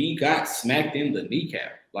 but he got smacked in the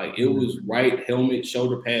kneecap. Like it was right helmet,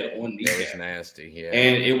 shoulder pad on kneecap. That was nasty, yeah.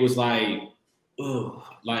 And it was like, ugh,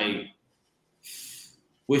 like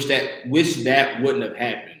wish that wouldn't have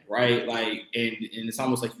happened, right? Like, and it's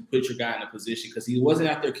almost like you put your guy in a position because he wasn't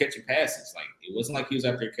out there catching passes. Like it wasn't like he was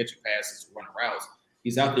out there catching passes, running routes.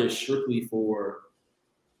 He's out there strictly for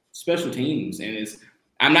special teams, and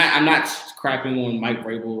I'm not crapping on Mike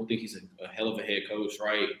Vrabel. I think he's a hell of a head coach,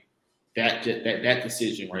 right? That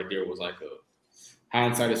decision right there was like a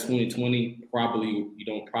hindsight is 2020. Probably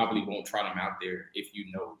won't trot him out there if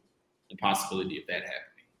you know the possibility of that happening.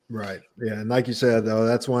 Right. Yeah. And like you said, though,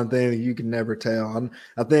 that's one thing that you can never tell.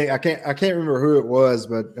 I can't remember who it was,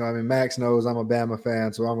 but I mean, Max knows I'm a Bama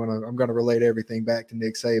fan, so I'm gonna relate everything back to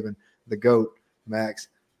Nick Saban, the GOAT, Max.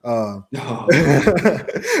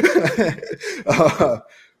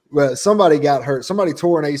 But somebody got hurt. Somebody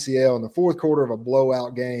tore an ACL in the fourth quarter of a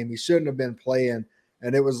blowout game. He shouldn't have been playing.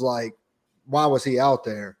 And it was like, why was he out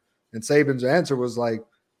there? And Saban's answer was like,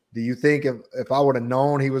 do you think if I would have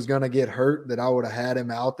known he was going to get hurt that I would have had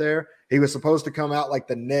him out there? He was supposed to come out like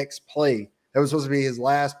the next play. That was supposed to be his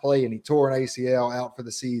last play, and he tore an ACL out for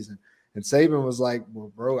the season. And Saban was like,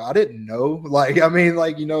 well, bro, I didn't know.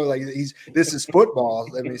 This is football.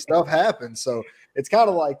 I mean, stuff happens. So it's kind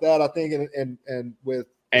of like that, I think, and with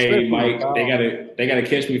 – Hey, Mike, they gotta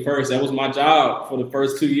catch me first. That was my job for the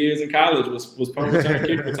first 2 years in college was punt return,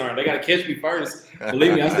 kick return. They gotta catch me first.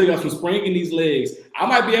 Believe me, I still got some spring in these legs. I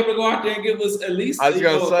might be able to go out there and give us at least a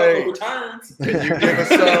couple returns. Can you give us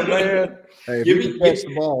some, man? Hey, give me catch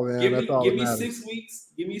the ball, man. Give me 6 weeks.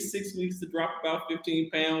 Give me 6 weeks to drop about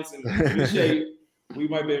 15 pounds and in shape. We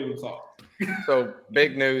might be able to talk. So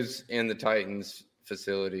big news in the Titans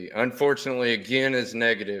facility. Unfortunately, again, is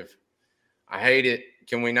negative. I hate it.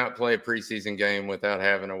 Can we not play a preseason game without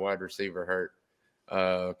having a wide receiver hurt?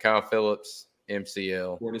 Kyle Phillips,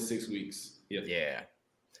 MCL. 4 to 6 weeks. Yep. Yeah.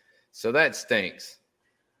 So that stinks.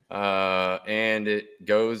 And it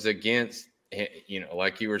goes against,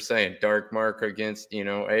 like you were saying, dark mark against,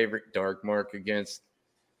 Avery, dark mark against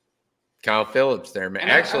Kyle Phillips there, man.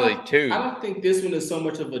 Actually, too. I don't think this one is so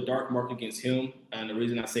much of a dark mark against him. And the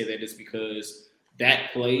reason I say that is because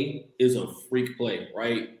that play is a freak play,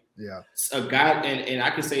 right? Yeah. A guy, and I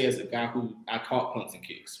can say as a guy who I caught punts and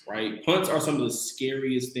kicks, right? Punts are some of the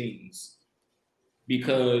scariest things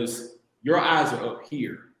because your eyes are up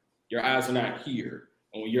here. Your eyes are not here.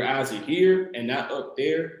 And when your eyes are here and not up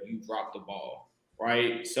there, you drop the ball,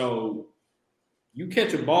 right? So you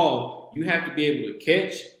catch a ball, you have to be able to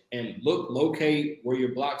catch and locate where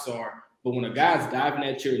your blocks are. But when a guy's diving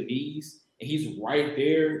at your knees and he's right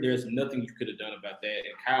there, there's nothing you could have done about that.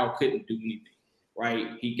 And Kyle couldn't do anything.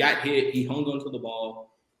 Right, he got hit. He hung onto the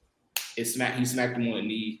ball. He smacked him on the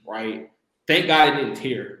knee. Right, thank God it didn't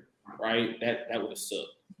tear. Right, that would have sucked.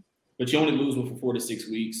 But you only lose one for 4 to 6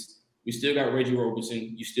 weeks. We still got Reggie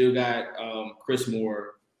Roberson. You still got Chris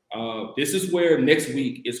Moore. This is where next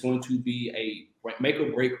week is going to be a make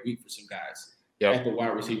or break week for some guys at the wide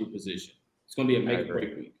receiver position. It's going to be a make or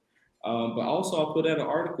break week. But also, I'll put out an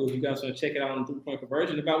article if you guys want to check it out on 3-point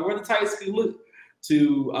conversion about where the Titans can look.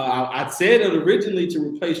 I said it originally to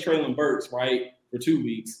replace Treylon Burks, right, for 2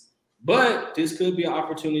 weeks. But this could be an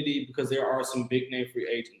opportunity because there are some big name free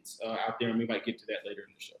agents out there, and we might get to that later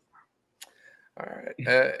in the show. All right.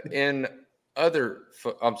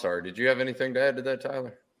 I'm sorry. Did you have anything to add to that,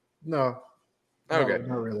 Tyler? No. Okay.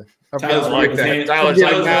 Not really. Tyler's like that. Tyler's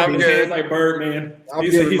like, no, I'm good. Like Birdman. I'm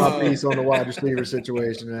giving my piece on the wide receiver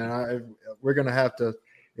situation, man. We're going to have to.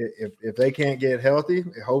 If they can't get healthy,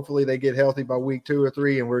 hopefully they get healthy by week 2 or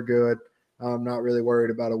 3 and we're good. I'm not really worried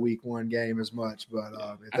about a week 1 game as much, but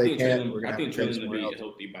if they can't, we're going to have to Treylon will be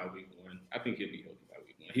healthy by week 1. I think he'll be healthy by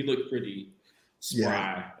week 1. He looked pretty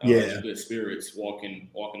spry, good spirits walking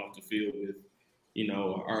off the field with,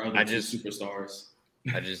 our other two superstars.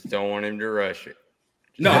 I just don't want him to rush it.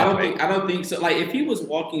 No, I don't think so. Like if he was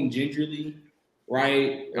walking gingerly,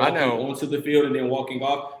 right? I know. Onto the field and then walking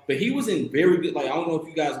off. But he was in very good, I don't know if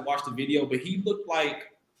you guys watched the video, but he looked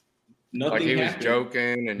like nothing like he happened. was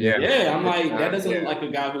joking. And yeah, I'm like, that doesn't look like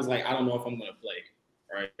a guy who's like, I don't know if I'm going to play,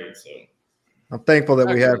 right? So I'm thankful that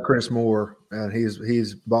we have Chris Moore, and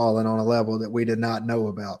he's balling on a level that we did not know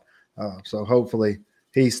about. So hopefully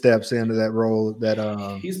he steps into that role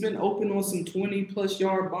that he's been open on some 20+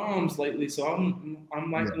 yard bombs lately. So I'm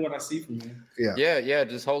liking what I see from him. Yeah.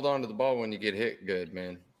 Just hold on to the ball when you get hit good,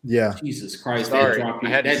 man. Yeah. Jesus Christ. Sorry, that drop I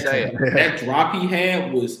had to say it. That drop he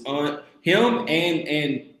had was him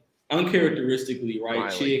and uncharacteristically, right?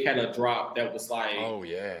 Miley. Chig had a drop that was like, oh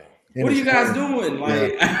yeah. What are you guys doing?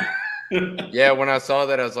 Like, yeah, when I saw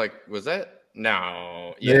that, I was like, was that?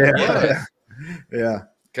 No. Yeah. Yeah.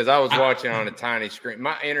 Because I was watching on a tiny screen.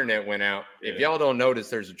 My internet went out. If y'all don't notice,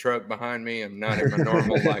 there's a truck behind me. I'm not in my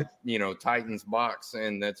normal, Titans box,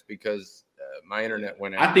 and that's because my internet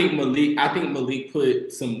went out. I think Malik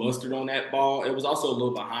put some mustard on that ball. It was also a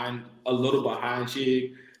little behind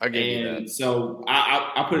Chig. I give you that. So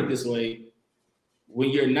I put it this way.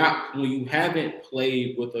 When you haven't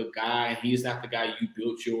played with a guy, he's not the guy you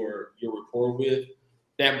built your rapport with,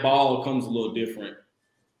 that ball comes a little different.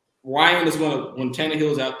 Ryan is when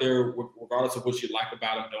Tannehill's out there, regardless of what you like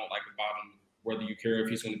about him, don't like about him, whether you care if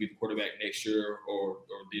he's going to be the quarterback next year or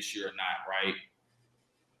this year or not, right?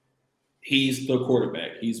 He's the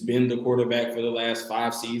quarterback. He's been the quarterback for the last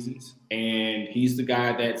 5 seasons, and he's the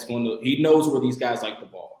guy he knows where these guys like the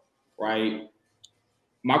ball, right?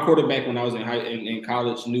 My quarterback when I was in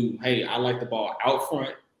college knew, hey, I like the ball out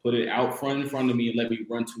front, put it out front in front of me and let me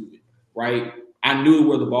run to it, right? I knew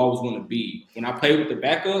where the ball was going to be. When I played with the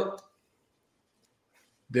backup,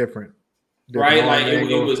 different right? Like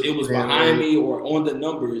it was behind me or on the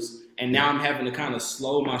numbers, and now I'm having to kind of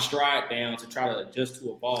slow my stride down to try to adjust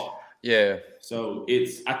to a ball. Yeah. So I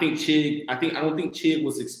don't think Chig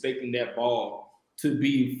was expecting that ball to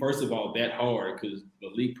be, first of all, that hard because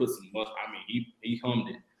Malik put some he hummed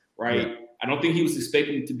it, right? Yeah. I don't think he was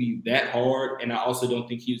expecting it to be that hard, and I also don't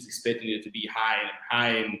think he was expecting it to be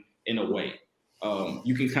high in a way.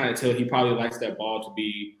 You can kind of tell he probably likes that ball to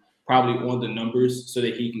be probably on the numbers so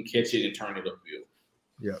that he can catch it and turn it upfield.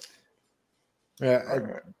 Yeah.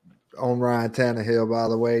 On Ryan Tannehill, by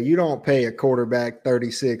the way, you don't pay a quarterback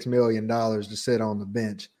 $36 million to sit on the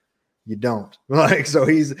bench. You don't. So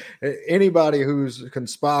he's anybody who's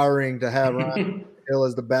conspiring to have Ryan Tannehill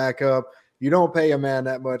as the backup, you don't pay a man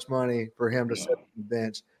that much money for him to sit on the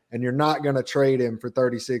bench. And you're not going to trade him for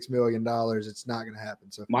 $36 million. It's not going to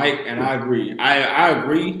happen. So, Mike, and I agree. I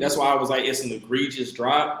agree. That's why I was like, it's an egregious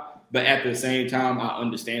drop. But at the same time, I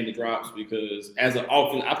understand the drops because as an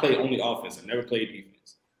offense, I played only offense. I never played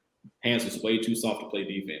defense. Hands was way too soft to play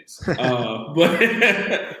defense. But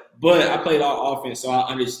I played all offense, so I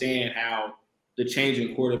understand how the change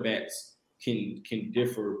in quarterbacks can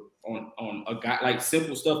differ on a guy, like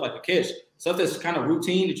simple stuff like a catch, stuff that's kind of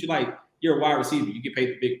routine that you're a wide receiver. You get paid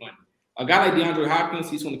the big money. A guy like DeAndre Hopkins,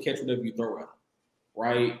 he's going to catch whatever you throw at him,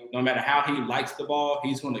 right? No matter how he likes the ball,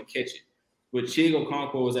 he's going to catch it. But Chig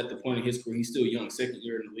Okonkwo is at the point in his career, he's still young, second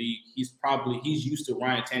year in the league. He's used to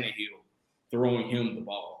Ryan Tannehill throwing him the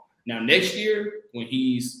ball. Now, next year, when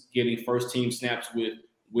he's getting first-team snaps with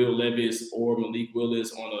Will Levis or Malik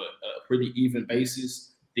Willis on a pretty even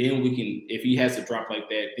basis, then we can, if he has a drop like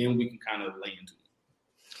that, then we can kind of lay into it.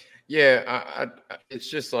 Yeah, it's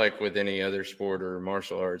just like with any other sport or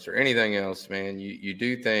martial arts or anything else, man. You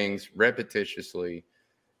do things repetitiously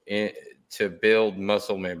to build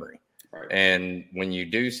muscle memory. Right. And when you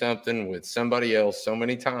do something with somebody else so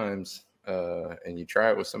many times and you try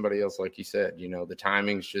it with somebody else, like you said, the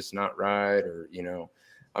timing's just not right or,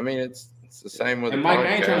 it's the same with and the Mike, podcast.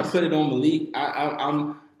 I ain't trying to put it on Malik.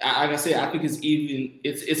 Like I said, I think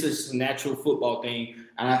it's a natural football thing.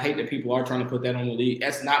 And I hate that people are trying to put that on Malik.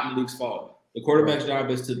 That's not Malik's fault. The quarterback's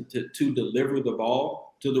job is to deliver the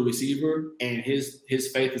ball to the receiver, and his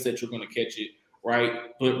faith is that you're going to catch it,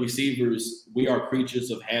 right? But receivers, we are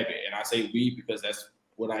creatures of habit. And I say we because that's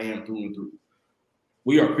what I am through and through.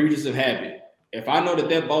 We are creatures of habit. If I know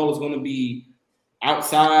that ball is going to be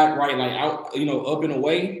outside, right, like out, up and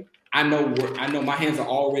away, I know my hands are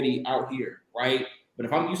already out here, right? But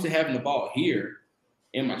if I'm used to having the ball here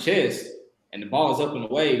in my chest and the ball is up and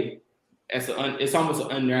away, it's almost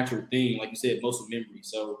an unnatural thing. Like you said, muscle memory.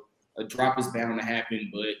 So a drop is bound to happen.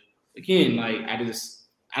 But again, I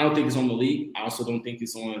don't think it's on Malik. I also don't think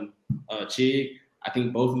it's on Chig. I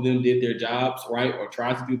think both of them did their jobs, right, or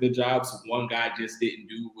tried to do their jobs. One guy just didn't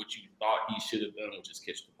do what you thought he should have done, which is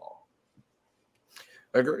catch the ball.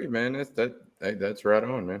 Agreed, man. That's right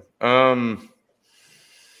on, man.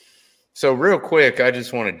 So real quick, I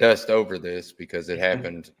just want to dust over this because it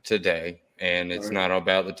happened today, and it's not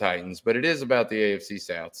about the Titans, but it is about the AFC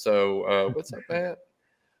South. So what's up, Pat?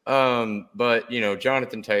 But,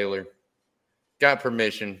 Jonathan Taylor got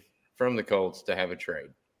permission from the Colts to have a trade,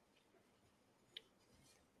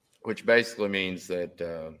 which basically means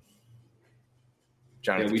that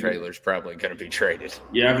Jonathan Taylor's probably going to be traded.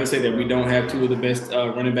 Yeah, I was going to say that we don't have two of the best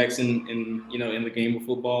running backs in the game of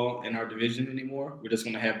football in our division anymore. We're just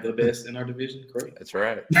going to have the best in our division. Great. That's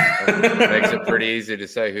right. Makes it pretty easy to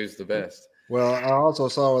say who's the best. Well, I also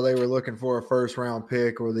saw where they were looking for a first-round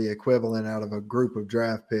pick or the equivalent out of a group of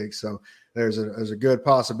draft picks. So there's a good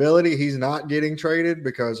possibility he's not getting traded,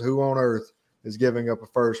 because who on earth is giving up a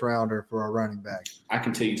first-rounder for a running back? I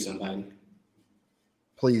can tell you somebody.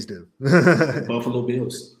 Please do. Buffalo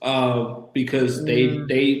Bills. Because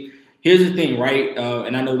they here's the thing, right?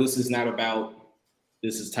 And I know this is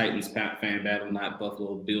Titans fan battle, not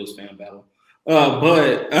Buffalo Bills fan battle.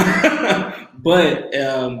 But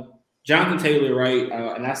Jonathan Taylor, right?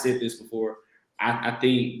 And I said this before. I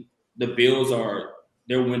think the Bills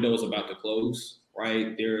their window is about to close,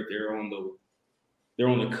 right? They're on the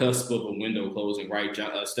cusp of a window closing, right?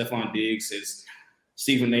 Stephon Diggs is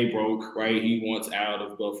Stephen A. broke, right? He wants out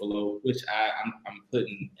of Buffalo, which I'm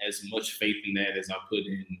putting as much faith in that as I put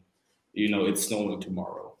in, it's snowing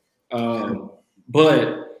tomorrow.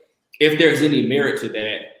 But if there's any merit to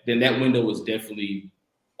that, then that window is definitely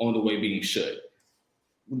on the way being shut.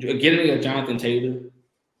 Getting a Jonathan Taylor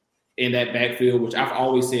in that backfield, which I've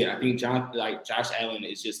always said, I think Josh Allen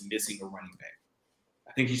is just missing a running back.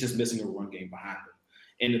 I think he's just missing a run game behind him.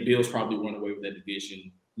 And the Bills probably run away with that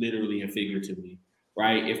division, literally and figuratively,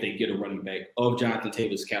 right? If they get a running back of Jonathan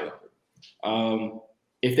Taylor's caliber.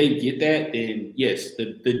 If they get that, then yes,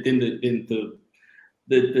 the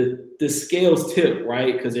scales tip,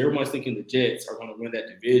 right? Because everyone's thinking the Jets are going to win that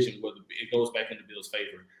division, whether it goes back in the Bills'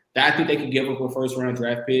 favor. I think they can give up a first-round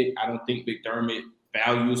draft pick. I don't think McDermott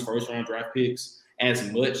values first-round draft picks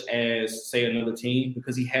as much as, say, another team,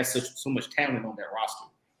 because he has so much talent on that roster.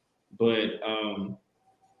 But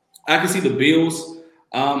I can see the Bills.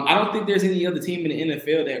 I don't think there's any other team in the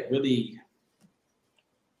NFL that really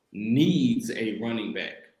needs a running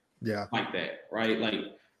back like that, right? Like,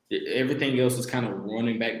 everything else is kind of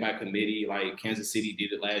running back by committee. Like Kansas City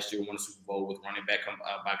did it last year, won a Super Bowl with running back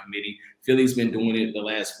by committee. Philly's been doing it the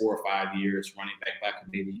last 4 or 5 years, running back by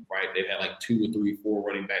committee, right? They've had like 2 or 3, 4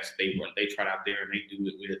 running backs they tried out there and they do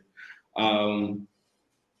it with.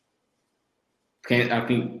 I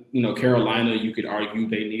think, Carolina, you could argue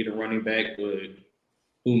they need a running back, but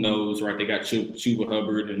who knows, right? They got Chuba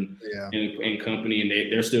Hubbard and company, and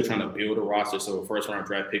they're still trying to build a roster, so a first-round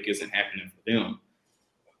draft pick isn't happening for them.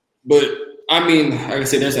 But, I mean, like I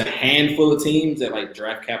said, there's a handful of teams that, like,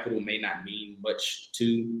 draft capital may not mean much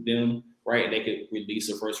to them, right? And they could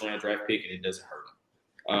release a first-round draft pick, and it doesn't hurt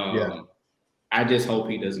them. I just hope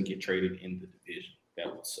he doesn't get traded in the division.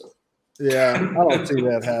 That would suck. Yeah, I don't see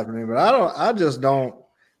that happening. But I just don't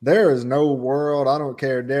 – there is no world, I don't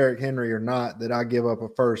care Derrick Henry or not, that I give up a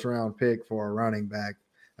first-round pick for a running back.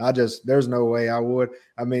 There's no way I would.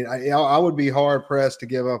 I mean, I would be hard pressed to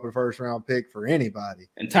give up a first round pick for anybody.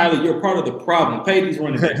 And Tyler, you're part of the problem. Pay these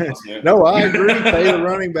running backs. No, I agree. Pay the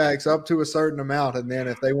running backs up to a certain amount, and then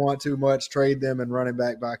if they want too much, trade them and running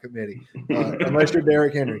back by committee. Unless you're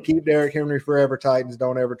Derrick Henry, keep Derrick Henry forever. Titans,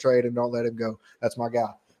 don't ever trade him. Don't let him go. That's my guy.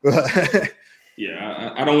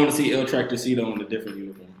 Yeah, I don't want to see El Tractorcito in a different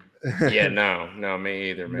uniform. Yeah, no, me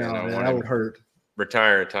either, man. No, man, that would hurt.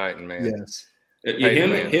 Retire a Titan, man. Yes. Yeah,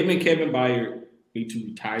 him and Kevin Byard need to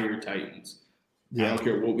retire Titans. Yeah. I don't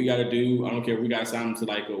care what we got to do. I don't care if we got to sign them to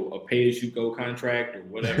like a pay-as-you-go contract or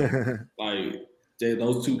whatever. Like,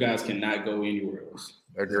 those two guys cannot go anywhere else.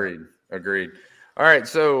 Agreed. All right,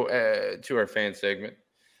 so to our fan segment.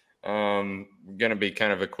 Going to be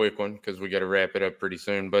kind of a quick one because we got to wrap it up pretty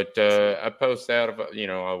soon. But I post out of,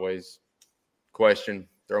 always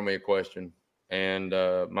throw me a question. And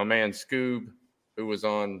my man Scoob, who was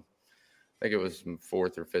on, I think it was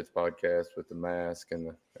 4th or 5th podcast with the mask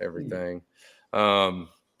and everything. Kind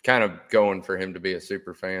of going for him to be a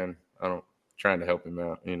super fan. Trying to help him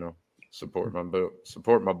out, support my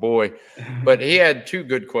boy. But he had 2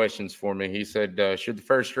 good questions for me. He said, should the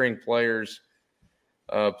first string players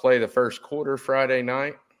play the first quarter Friday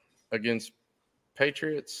night against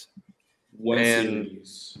Patriots?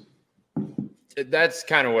 Series. That's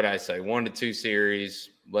kind of what I say. 1 to 2 series,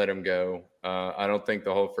 let them go. I don't think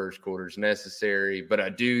the whole first quarter is necessary, but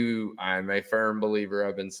I'm a firm believer.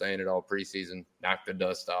 I've been saying it all preseason. Knock the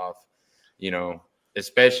dust off,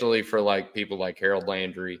 especially for like people like Harold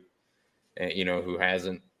Landry, who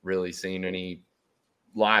hasn't really seen any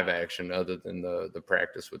live action other than the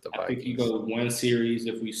practice with the Vikings. I think you go 1 series.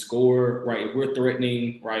 If we score, right, if we're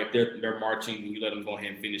threatening, right, if they're marching, you let them go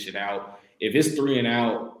ahead and finish it out. If it's 3 and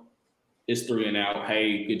out, it's 3 and out.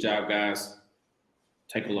 Hey, good job, guys.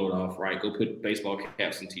 Take a load off, right? Go put baseball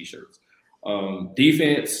caps and T-shirts.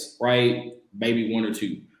 Defense, right, maybe 1 or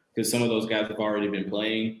 2. because some of those guys have already been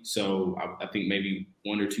playing. So I think maybe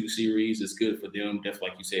 1 or 2 series is good for them. Definitely,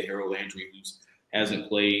 like you said, Harold Landry, who hasn't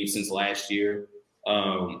played since last year.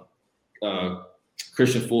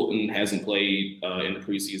 Christian Fulton hasn't played in the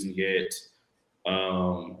preseason yet.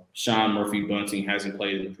 Sean Murphy-Bunting hasn't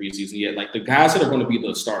played in the preseason yet. Like the guys that are going to be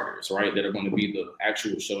the starters, right, that are going to be the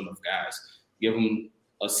actual show enough guys, give them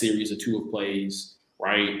a series or 2 of plays,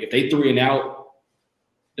 right? If they 3 and out,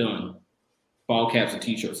 done. Ball caps and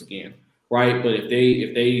T-shirts again, right? But if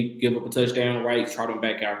they give up a touchdown, right, trot them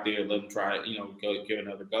back out there, let them try, go give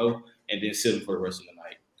another go, and then sit them for the rest of the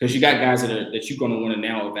night. Because you got guys that you're going to want to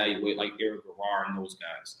now evaluate, like Eric Garrard and those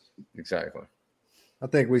guys. Exactly. I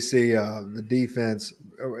think we see the defense,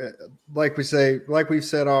 like we've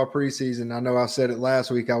said all preseason. I know I said it last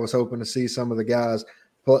week. I was hoping to see some of the guys,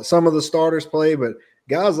 some of the starters play, but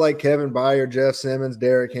guys like Kevin Byard, Jeff Simmons,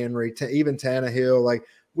 Derrick Henry, even Tannehill, like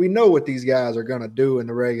we know what these guys are going to do in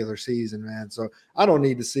the regular season, man. So I don't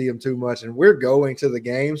need to see them too much. And we're going to the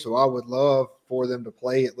game, so I would love for them to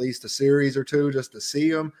play at least a series or 2 just to see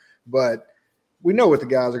them. But we know what the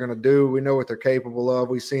guys are going to do. We know what they're capable of.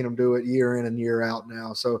 We've seen them do it year in and year out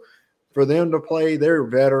now. So for them to play, they're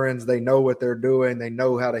veterans. They know what they're doing. They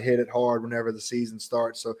know how to hit it hard whenever the season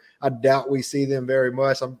starts. So I doubt we see them very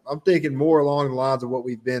much. I'm thinking more along the lines of what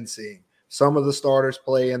we've been seeing. Some of the starters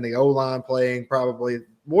playing, the O-line playing, probably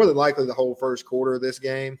more than likely the whole first quarter of this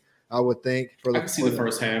game, I would think. I can see the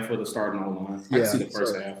first half for the starting O-line. I can see the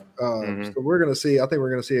first half. So we're going to see – I think we're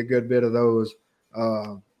going to see a good bit of those.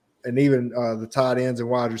 And even the tight ends and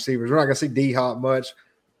wide receivers. We're not going to see D-Hop much.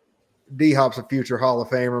 D-Hop's a future Hall of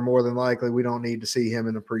Famer, more than likely. We don't need to see him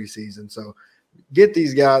in the preseason. So get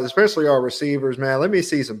these guys, especially our receivers, man. Let me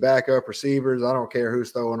see some backup receivers. I don't care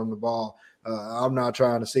who's throwing them the ball. I'm not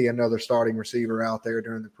trying to see another starting receiver out there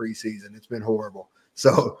during the preseason. It's been horrible.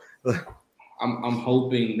 So I'm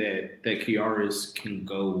hoping that Kiaris can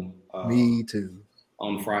go. Me too.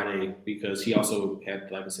 On Friday, because he also had,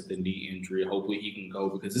 like I said, the knee injury. Hopefully he can go,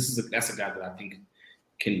 because that's a guy that I think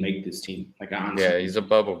can make this team. Like, I honestly, he's a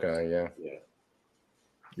bubble guy.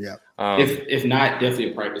 Yeah. If not,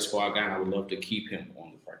 definitely a practice squad guy. And I would love to keep him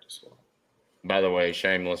on the practice squad. By the way,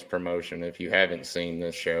 shameless promotion. If you haven't seen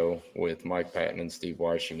this show with Mike Patton and Steve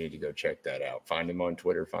Weiss, you need to go check that out. Find him on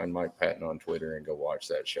Twitter. Find Mike Patton on Twitter and go watch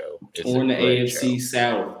that show. On the AFC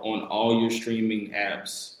South on all your streaming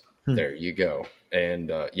apps. There you go.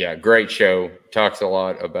 And great show. Talks a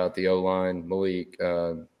lot about the O-line. Malik,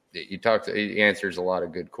 he answers a lot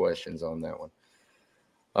of good questions on that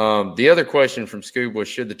one. The other question from Scoob was,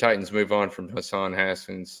 should the Titans move on from Hassan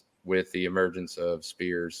Haskins with the emergence of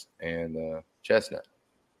Spears and Chestnut?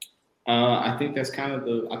 I think that was kind of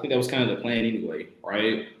the plan anyway,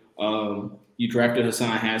 right? You drafted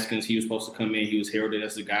Hassan Haskins. He was supposed to come in. He was heralded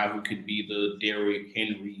as the guy who could be the Derrick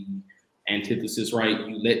Henry antithesis, right?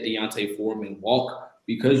 You let Deontay Foreman walk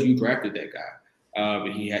because you drafted that guy,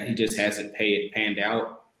 but he just hasn't panned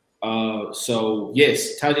out. So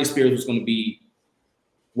yes, Tyjae Spears was going to be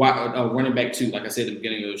running back 2, like I said at the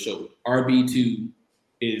beginning of the show. RB2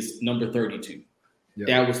 is number 32. Yep.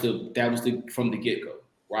 That was the from the get go,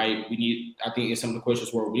 right? I think some of the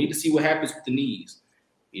questions were, we need to see what happens with the knees.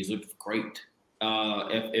 He's looking great.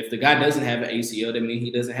 If the guy doesn't have an ACL, that means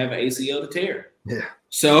he doesn't have an ACL to tear. Yeah.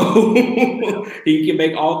 So he can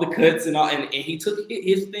make all the cuts and all, and he took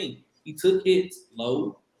his thing. He took hits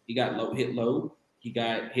low. He got hit low. He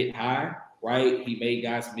got hit high, right? He made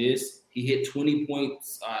guys miss. He hit 20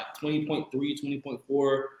 points, 20.3,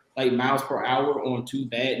 20.4 like miles per hour on 2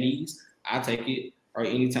 bad knees. I'll take it. Right,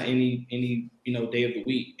 anytime, any day of the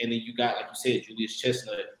week. And then you got, like you said, Julius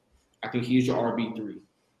Chestnut. I think he's your RB3.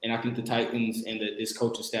 And I think the Titans and this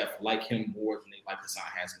coaching staff like him more than they like Hassan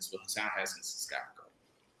Haskins. But Hassan Haskins has got to go.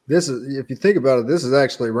 This is, if you think about it, this is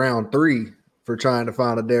actually round 3 for trying to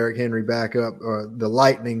find a Derrick Henry backup, the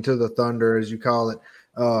lightning to the thunder, as you call it.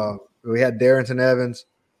 We had Darrington Evans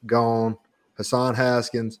gone, Hassan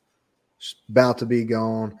Haskins about to be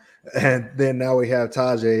gone, and then now we have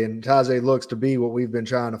Tyjae, and Tyjae looks to be what we've been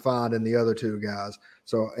trying to find in the other 2 guys.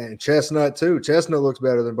 So, and Chestnut too. Chestnut looks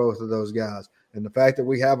better than both of those guys. And the fact that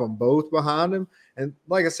we have them both behind him, and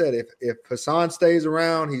like I said, if Hassan stays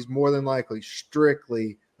around, he's more than likely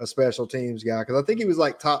strictly a special teams guy, because I think he was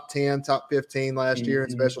like top 10, top 15 last year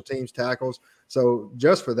in special teams tackles. So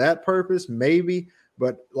just for that purpose, maybe.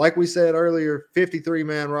 But like we said earlier,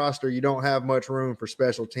 53-man roster, you don't have much room for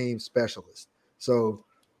special teams specialists. So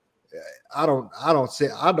I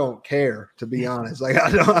don't care, to be honest. Like I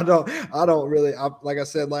don't really. Like I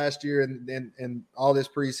said last year and all this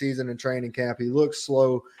preseason and training camp, he looks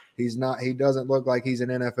slow. He doesn't look like he's an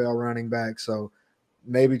NFL running back. So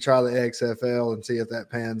maybe try the XFL and see if that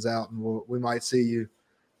pans out, and we might see you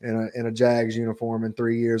in a Jags uniform in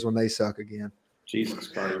 3 years when they suck again. Jesus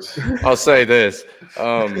Christ. I'll say this.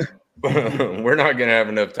 We're not going to have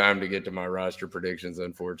enough time to get to my roster predictions,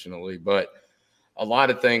 unfortunately, but a lot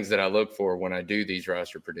of things that I look for when I do these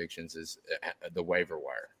roster predictions is the waiver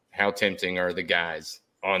wire. How tempting are the guys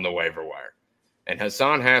on the waiver wire? And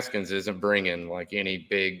Hassan Haskins isn't bringing like any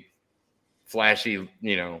big flashy,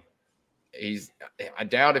 I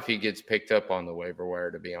doubt if he gets picked up on the waiver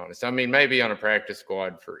wire, to be honest. I mean, maybe on a practice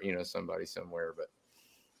squad for, somebody somewhere, but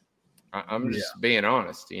I'm just being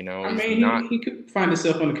honest, I mean, he could find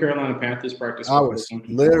himself on the Carolina Panthers practice squad. I was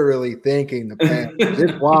literally thinking the Panthers.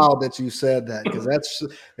 It's wild that you said that, because that's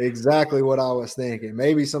exactly what I was thinking.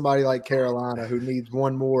 Maybe somebody like Carolina who needs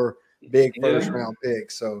one more big first-round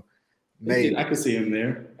pick. So maybe I could see him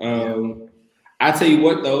there. I tell you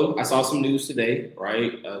what, though, I saw some news today,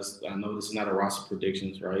 right? I know this is not a roster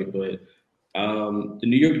predictions, right? But the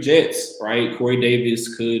New York Jets, right? Corey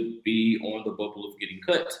Davis could be on the bubble of getting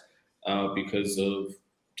cut because of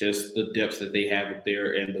just the depth that they have up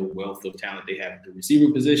there and the wealth of talent they have at the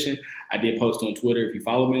receiver position. I did post on Twitter. If you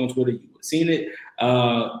follow me on Twitter, you would have seen it,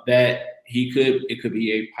 that it could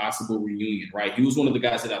be a possible reunion, right? He was one of the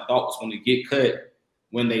guys that I thought was going to get cut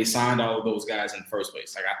when they signed all of those guys in the first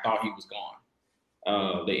place. Like, I thought he was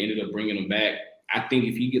gone. They ended up bringing him back. I think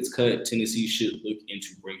if he gets cut, Tennessee should look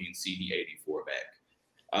into bringing CD84 back.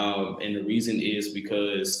 And the reason is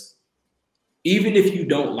because even if you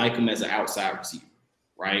don't like him as an outside receiver,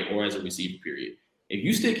 right, or as a receiver, period, if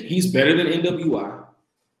you stick, he's better than NWI,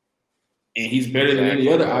 and he's better than any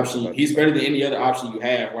other option. He's better than any other option you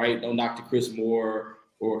have, right? No knock to Chris Moore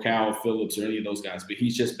or Kyle Phillips or any of those guys, but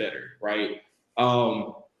he's just better, right?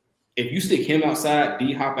 If you stick him outside,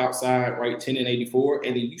 D-Hop outside, right, 10 and 84,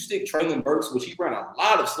 and then you stick Traylon Burks, which he ran a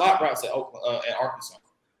lot of slot routes at Arkansas.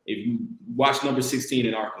 If you watch number 16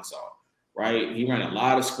 in Arkansas, right, he ran a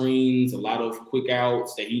lot of screens, a lot of quick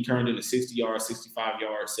outs that he turned into 60-yard,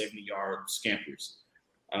 65-yard, 70-yard scampers.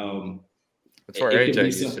 That's where AJ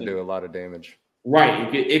used to do a lot of damage.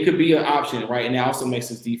 Right. It could be an option, right, and that also makes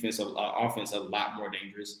his offense a lot more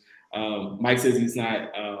dangerous. Mike says he's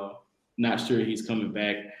not sure he's coming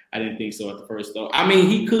back. I didn't think so at the first, though. I mean,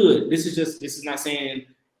 he could. This is not saying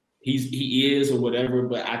he is or whatever,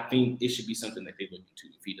 but I think it should be something that they look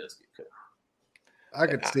into if he does get cut. I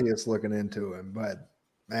could see us looking into him, but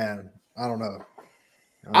man, I don't know.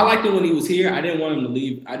 I liked him when he was here. I didn't want him to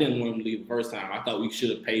leave. The first time. I thought we should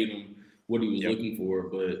have paid him what he was looking for,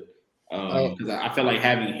 but because I felt like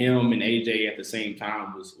having him and AJ at the same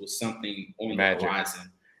time was something on the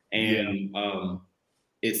horizon, and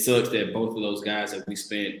it sucks that both of those guys that we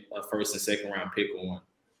spent a first and second round pick on,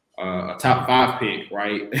 a top 5 pick,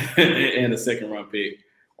 right, and a second round pick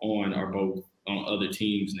on are both on other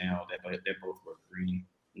teams now that both were green,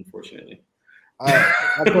 unfortunately.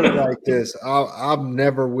 I put it like this. I've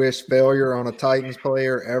never wished failure on a Titans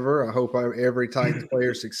player ever. I hope every Titans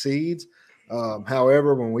player succeeds.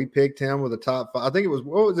 However, when we picked him with a top 5, I think it was,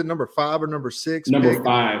 what was it, number 5 or number 6? Number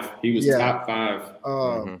 5. He was top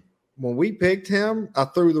 5. When we picked him, I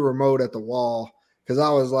threw the remote at the wall because I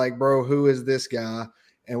was like, bro, who is this guy?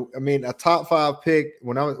 And I mean, a top 5 pick,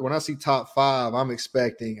 when I see top 5, I'm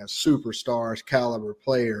expecting a superstars caliber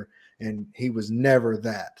player, and he was never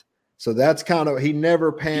that. So that's kind of, he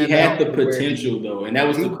never panned out. He had the potential, though, and that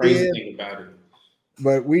was the crazy thing about it.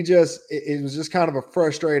 But we just, it was just kind of a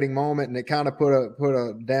frustrating moment, and it kind of put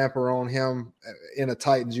a damper on him in a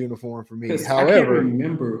Titans uniform for me. However, I can't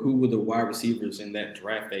remember who were the wide receivers in that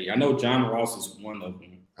draft day. I know John Ross is one of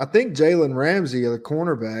them. I think Jalen Ramsey, the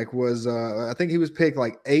cornerback, was. I think he was picked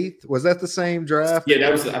like 8th. Was that the same draft? Yeah,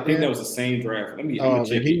 that was. I think that was the same draft. I'm gonna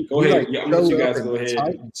check it. Go ahead. I'm gonna let you guys go ahead.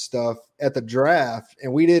 Titan stuff at the draft,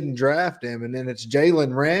 and we didn't draft him, and then it's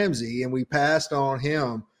Jalen Ramsey, and we passed on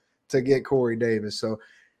him to get Corey Davis. So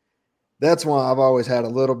that's why I've always had a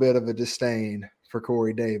little bit of a disdain for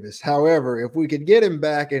Corey Davis. However, if we could get him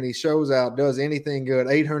back and he shows out, does anything good,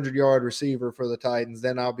 800-yard receiver for the Titans,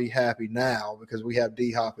 then I'll be happy now because we have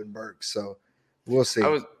D-Hop and Burks. So we'll see.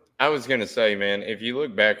 I was going to say, man, if you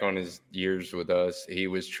look back on his years with us, he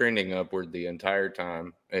was trending upward the entire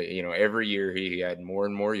time. Every year he had more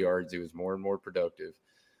and more yards. He was more and more productive.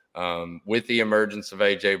 With the emergence of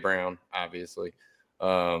A.J. Brown, obviously,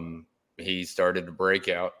 he started to break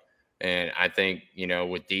out. And I think,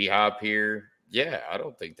 with D-Hop here, I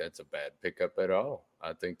don't think that's a bad pickup at all.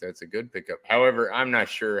 I think that's a good pickup. However, I'm not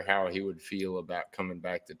sure how he would feel about coming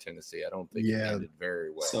back to Tennessee. I don't think he did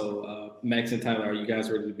very well. So, Max and Tyler, are you guys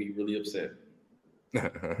ready to be really upset?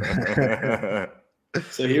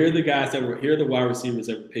 So here are the guys here are the wide receivers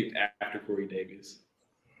that were picked after Corey Davis.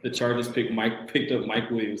 The Chargers picked up Mike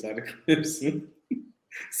Williams out of Clemson.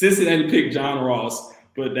 Cincinnati picked John Ross,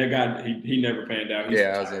 but that guy he never panned out.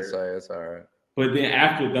 I was gonna say it's all right. But then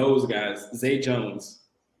after those guys, Zay Jones,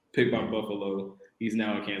 picked by Buffalo. He's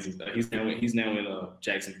now in Kansas. He's now in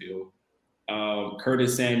Jacksonville.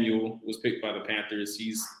 Curtis Samuel was picked by the Panthers.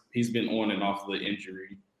 He's been on and off the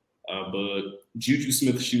injury bug. Juju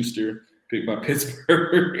Smith-Schuster picked by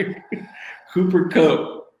Pittsburgh. Cooper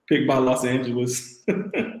Kupp picked by Los Angeles.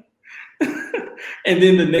 And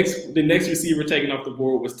then the next receiver taken off the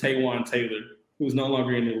board was Taywan Taylor, who's no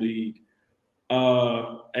longer in the league.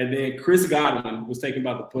 And then Chris Godwin was taken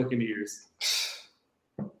by the Buccaneers.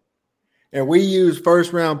 And we used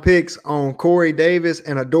first-round picks on Corey Davis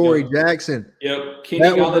and Adoree Jackson. Yep, Kenny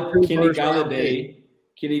Galladay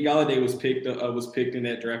was picked in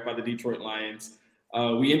that draft by the Detroit Lions.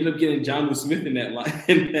 We ended up getting Jonnu Smith in that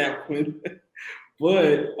one.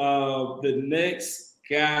 But the next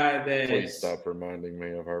guy that please stop reminding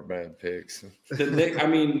me of our bad picks.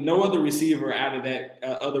 No other receiver out of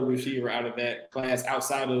that class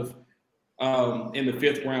outside of in the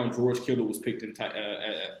 5th round, George Kittle was picked.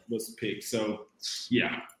 So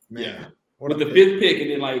yeah. With the 5th pick, and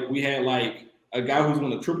then we had a guy who's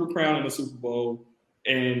won a Triple Crown in the Super Bowl,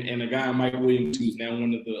 and a guy Mike Williams who's now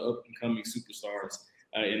one of the up and coming superstars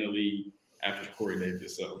in the league after Corey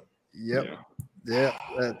Davis. So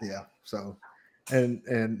So. And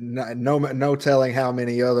no telling how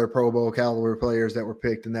many other Pro Bowl caliber players that were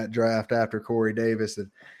picked in that draft after Corey Davis, and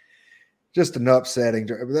just an upsetting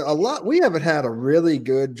draft. We haven't had a really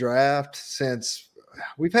good draft since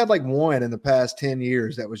we've had one in the past 10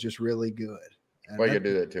 years that was just really good. And why you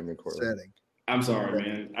do that to me, Courtland? I'm sorry,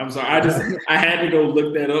 man. I'm sorry. I had to go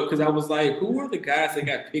look that up because I was like, who are the guys that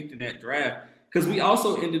got picked in that draft? Because we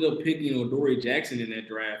also ended up picking Adoree Jackson in that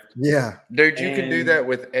draft. Yeah. Dude, you can do that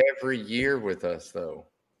with every year with us, though.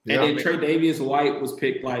 And then Tre'Davious White was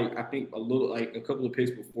picked, I think a couple of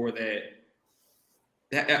picks before that.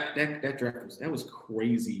 That draft was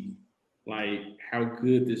crazy. How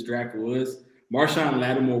good this draft was. Marshawn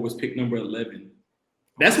Lattimore was picked number 11.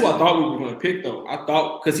 That's who I thought we were going to pick, though. I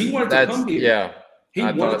thought because he wanted to come here. Yeah. He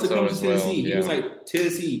wanted to come to Tennessee. He was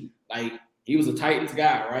Tennessee. He was a Titans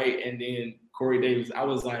guy, right? And then Corey Davis, I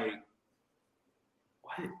was like,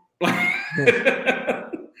 what? I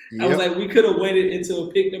was like, we could have waited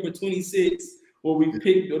until pick number 26 where we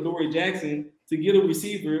picked Adoree Jackson to get a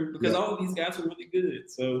receiver because all of these guys are really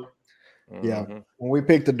good. So, when we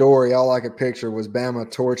picked Adoree, all I could picture was Bama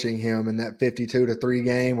torching him in that 52-3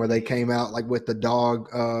 game where they came out with the dog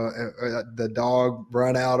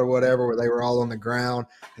run out or whatever, where they were all on the ground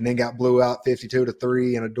and then got blew out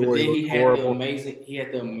 52-3, and Adoree looked horrible. He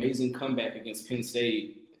had the amazing comeback against Penn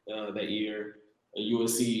State that year,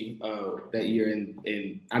 USC that year,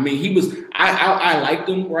 and I mean he was. I liked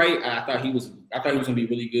him, right? I thought he was going to be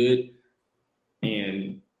really good,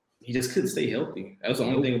 and he just couldn't stay healthy. That was the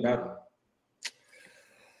only thing about him.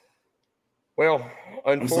 Well,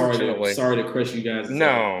 unfortunately, I'm sorry to crush you guys.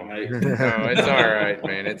 No, it's all right,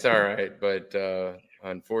 man. It's all right. But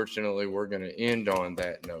unfortunately, we're going to end on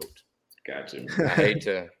that note. Gotcha. I hate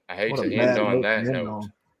to end on that note.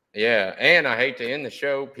 Yeah, and I hate to end the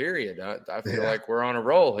show, period. I feel like we're on a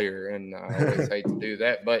roll here, and I always hate to do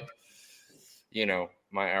that. But,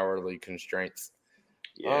 my hourly constraints.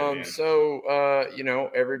 Yeah,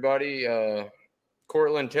 everybody,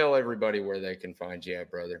 Courtland, tell everybody where they can find you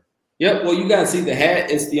at, brother. Yep. Well, you guys see the hat.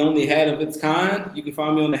 It's the only hat of its kind. You can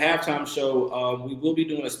find me on the halftime show. We will be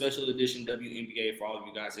doing a special edition WNBA for all of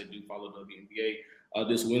you guys that do follow WNBA.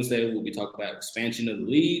 This Wednesday, we'll be talking about expansion of the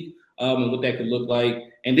league and what that could look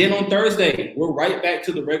like. And then on Thursday, we're right back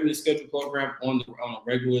to the regular scheduled program on a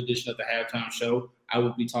regular edition of the halftime show. I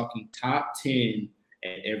will be talking top 10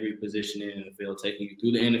 at every position in the NFL, taking you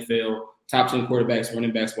through the NFL, top 10 quarterbacks,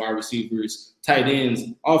 running backs, wide receivers, tight ends,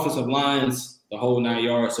 offensive lines, the whole 9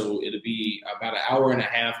 yards. So it'll be about an hour and a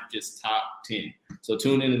half of just top 10. So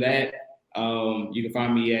tune into that. You can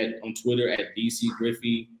find me on Twitter at DC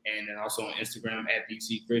Griffey, and then also on Instagram at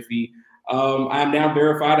DC Griffey. I'm now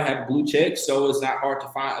verified. I have a blue check, so it's not hard to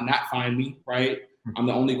find me, right? I'm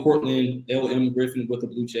the only Courtland LM Griffin with a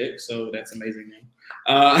blue check, so that's amazing, man.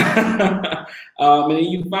 And then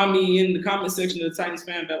you can find me in the comment section of the Titans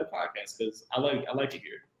Fan Battle Podcast because I like it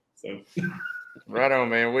here. So. Right on,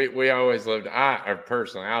 man. We always love to. I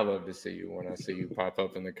love to see you when I see you pop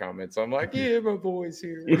up in the comments. I'm like, yeah, my boy's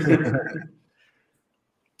here.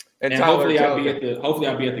 and Tyler, hopefully I'll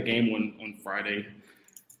be at the game on Friday.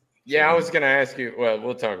 Yeah, I was going to ask you. Well,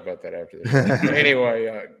 we'll talk about that after this.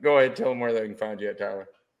 Anyway, go ahead. Tell them where they can find you at, Tyler.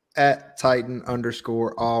 At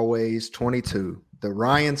Titan_always 22 the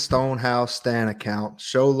Ryan Stonehouse Stan account.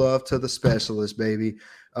 Show love to the specialist, baby.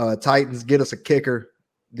 Titans, get us a kicker.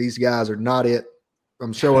 These guys are not it.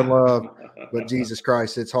 I'm showing love, but Jesus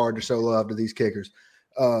Christ, it's hard to show love to these kickers.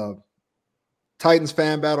 Titans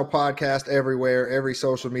Fan Battle Podcast everywhere, every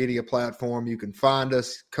social media platform. You can find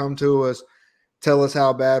us, come to us, tell us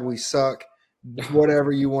how bad we suck,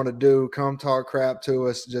 whatever you want to do. Come talk crap to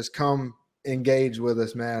us. Just come engage with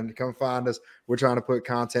us, man. Come find us. We're trying to put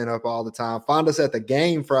content up all the time. Find us at the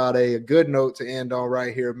game Friday. A good note to end on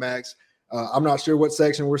right here, Max. I'm not sure what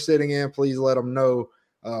section we're sitting in. Please let them know.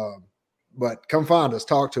 But come find us.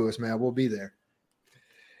 Talk to us, man. We'll be there.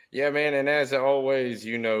 Yeah, man. And as always,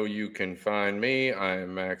 you can find me. I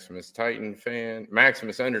am Maximus Titan fan,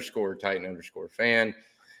 Maximus_Titan_fan.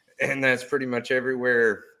 And that's pretty much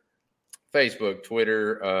everywhere. Facebook,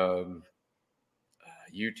 Twitter,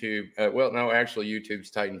 YouTube. Actually,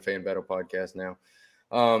 YouTube's Titan Fan Battle Podcast now.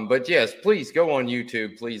 But yes, please go on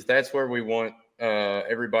YouTube, please. That's where we want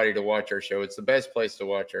everybody to watch our show. It's the best place to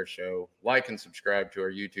watch our show. Like and subscribe to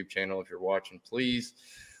our YouTube channel if you're watching, please.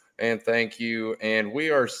 And thank you. And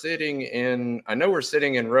we are sitting in, I know we're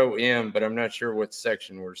sitting in row M, but I'm not sure what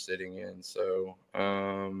section we're sitting in. So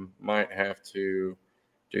might have to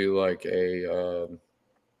do like a,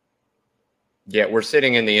 we're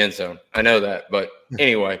sitting in the end zone. I know that. But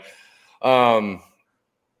anyway,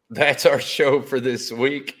 that's our show for this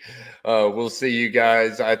week. We'll see you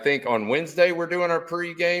guys. I think on Wednesday we're doing our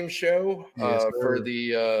pregame show for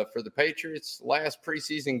the Patriots' last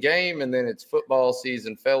preseason game, and then it's football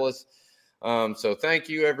season, fellas. So thank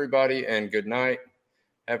you, everybody, and good night.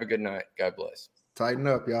 Have a good night. God bless. Tighten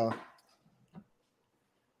up, y'all.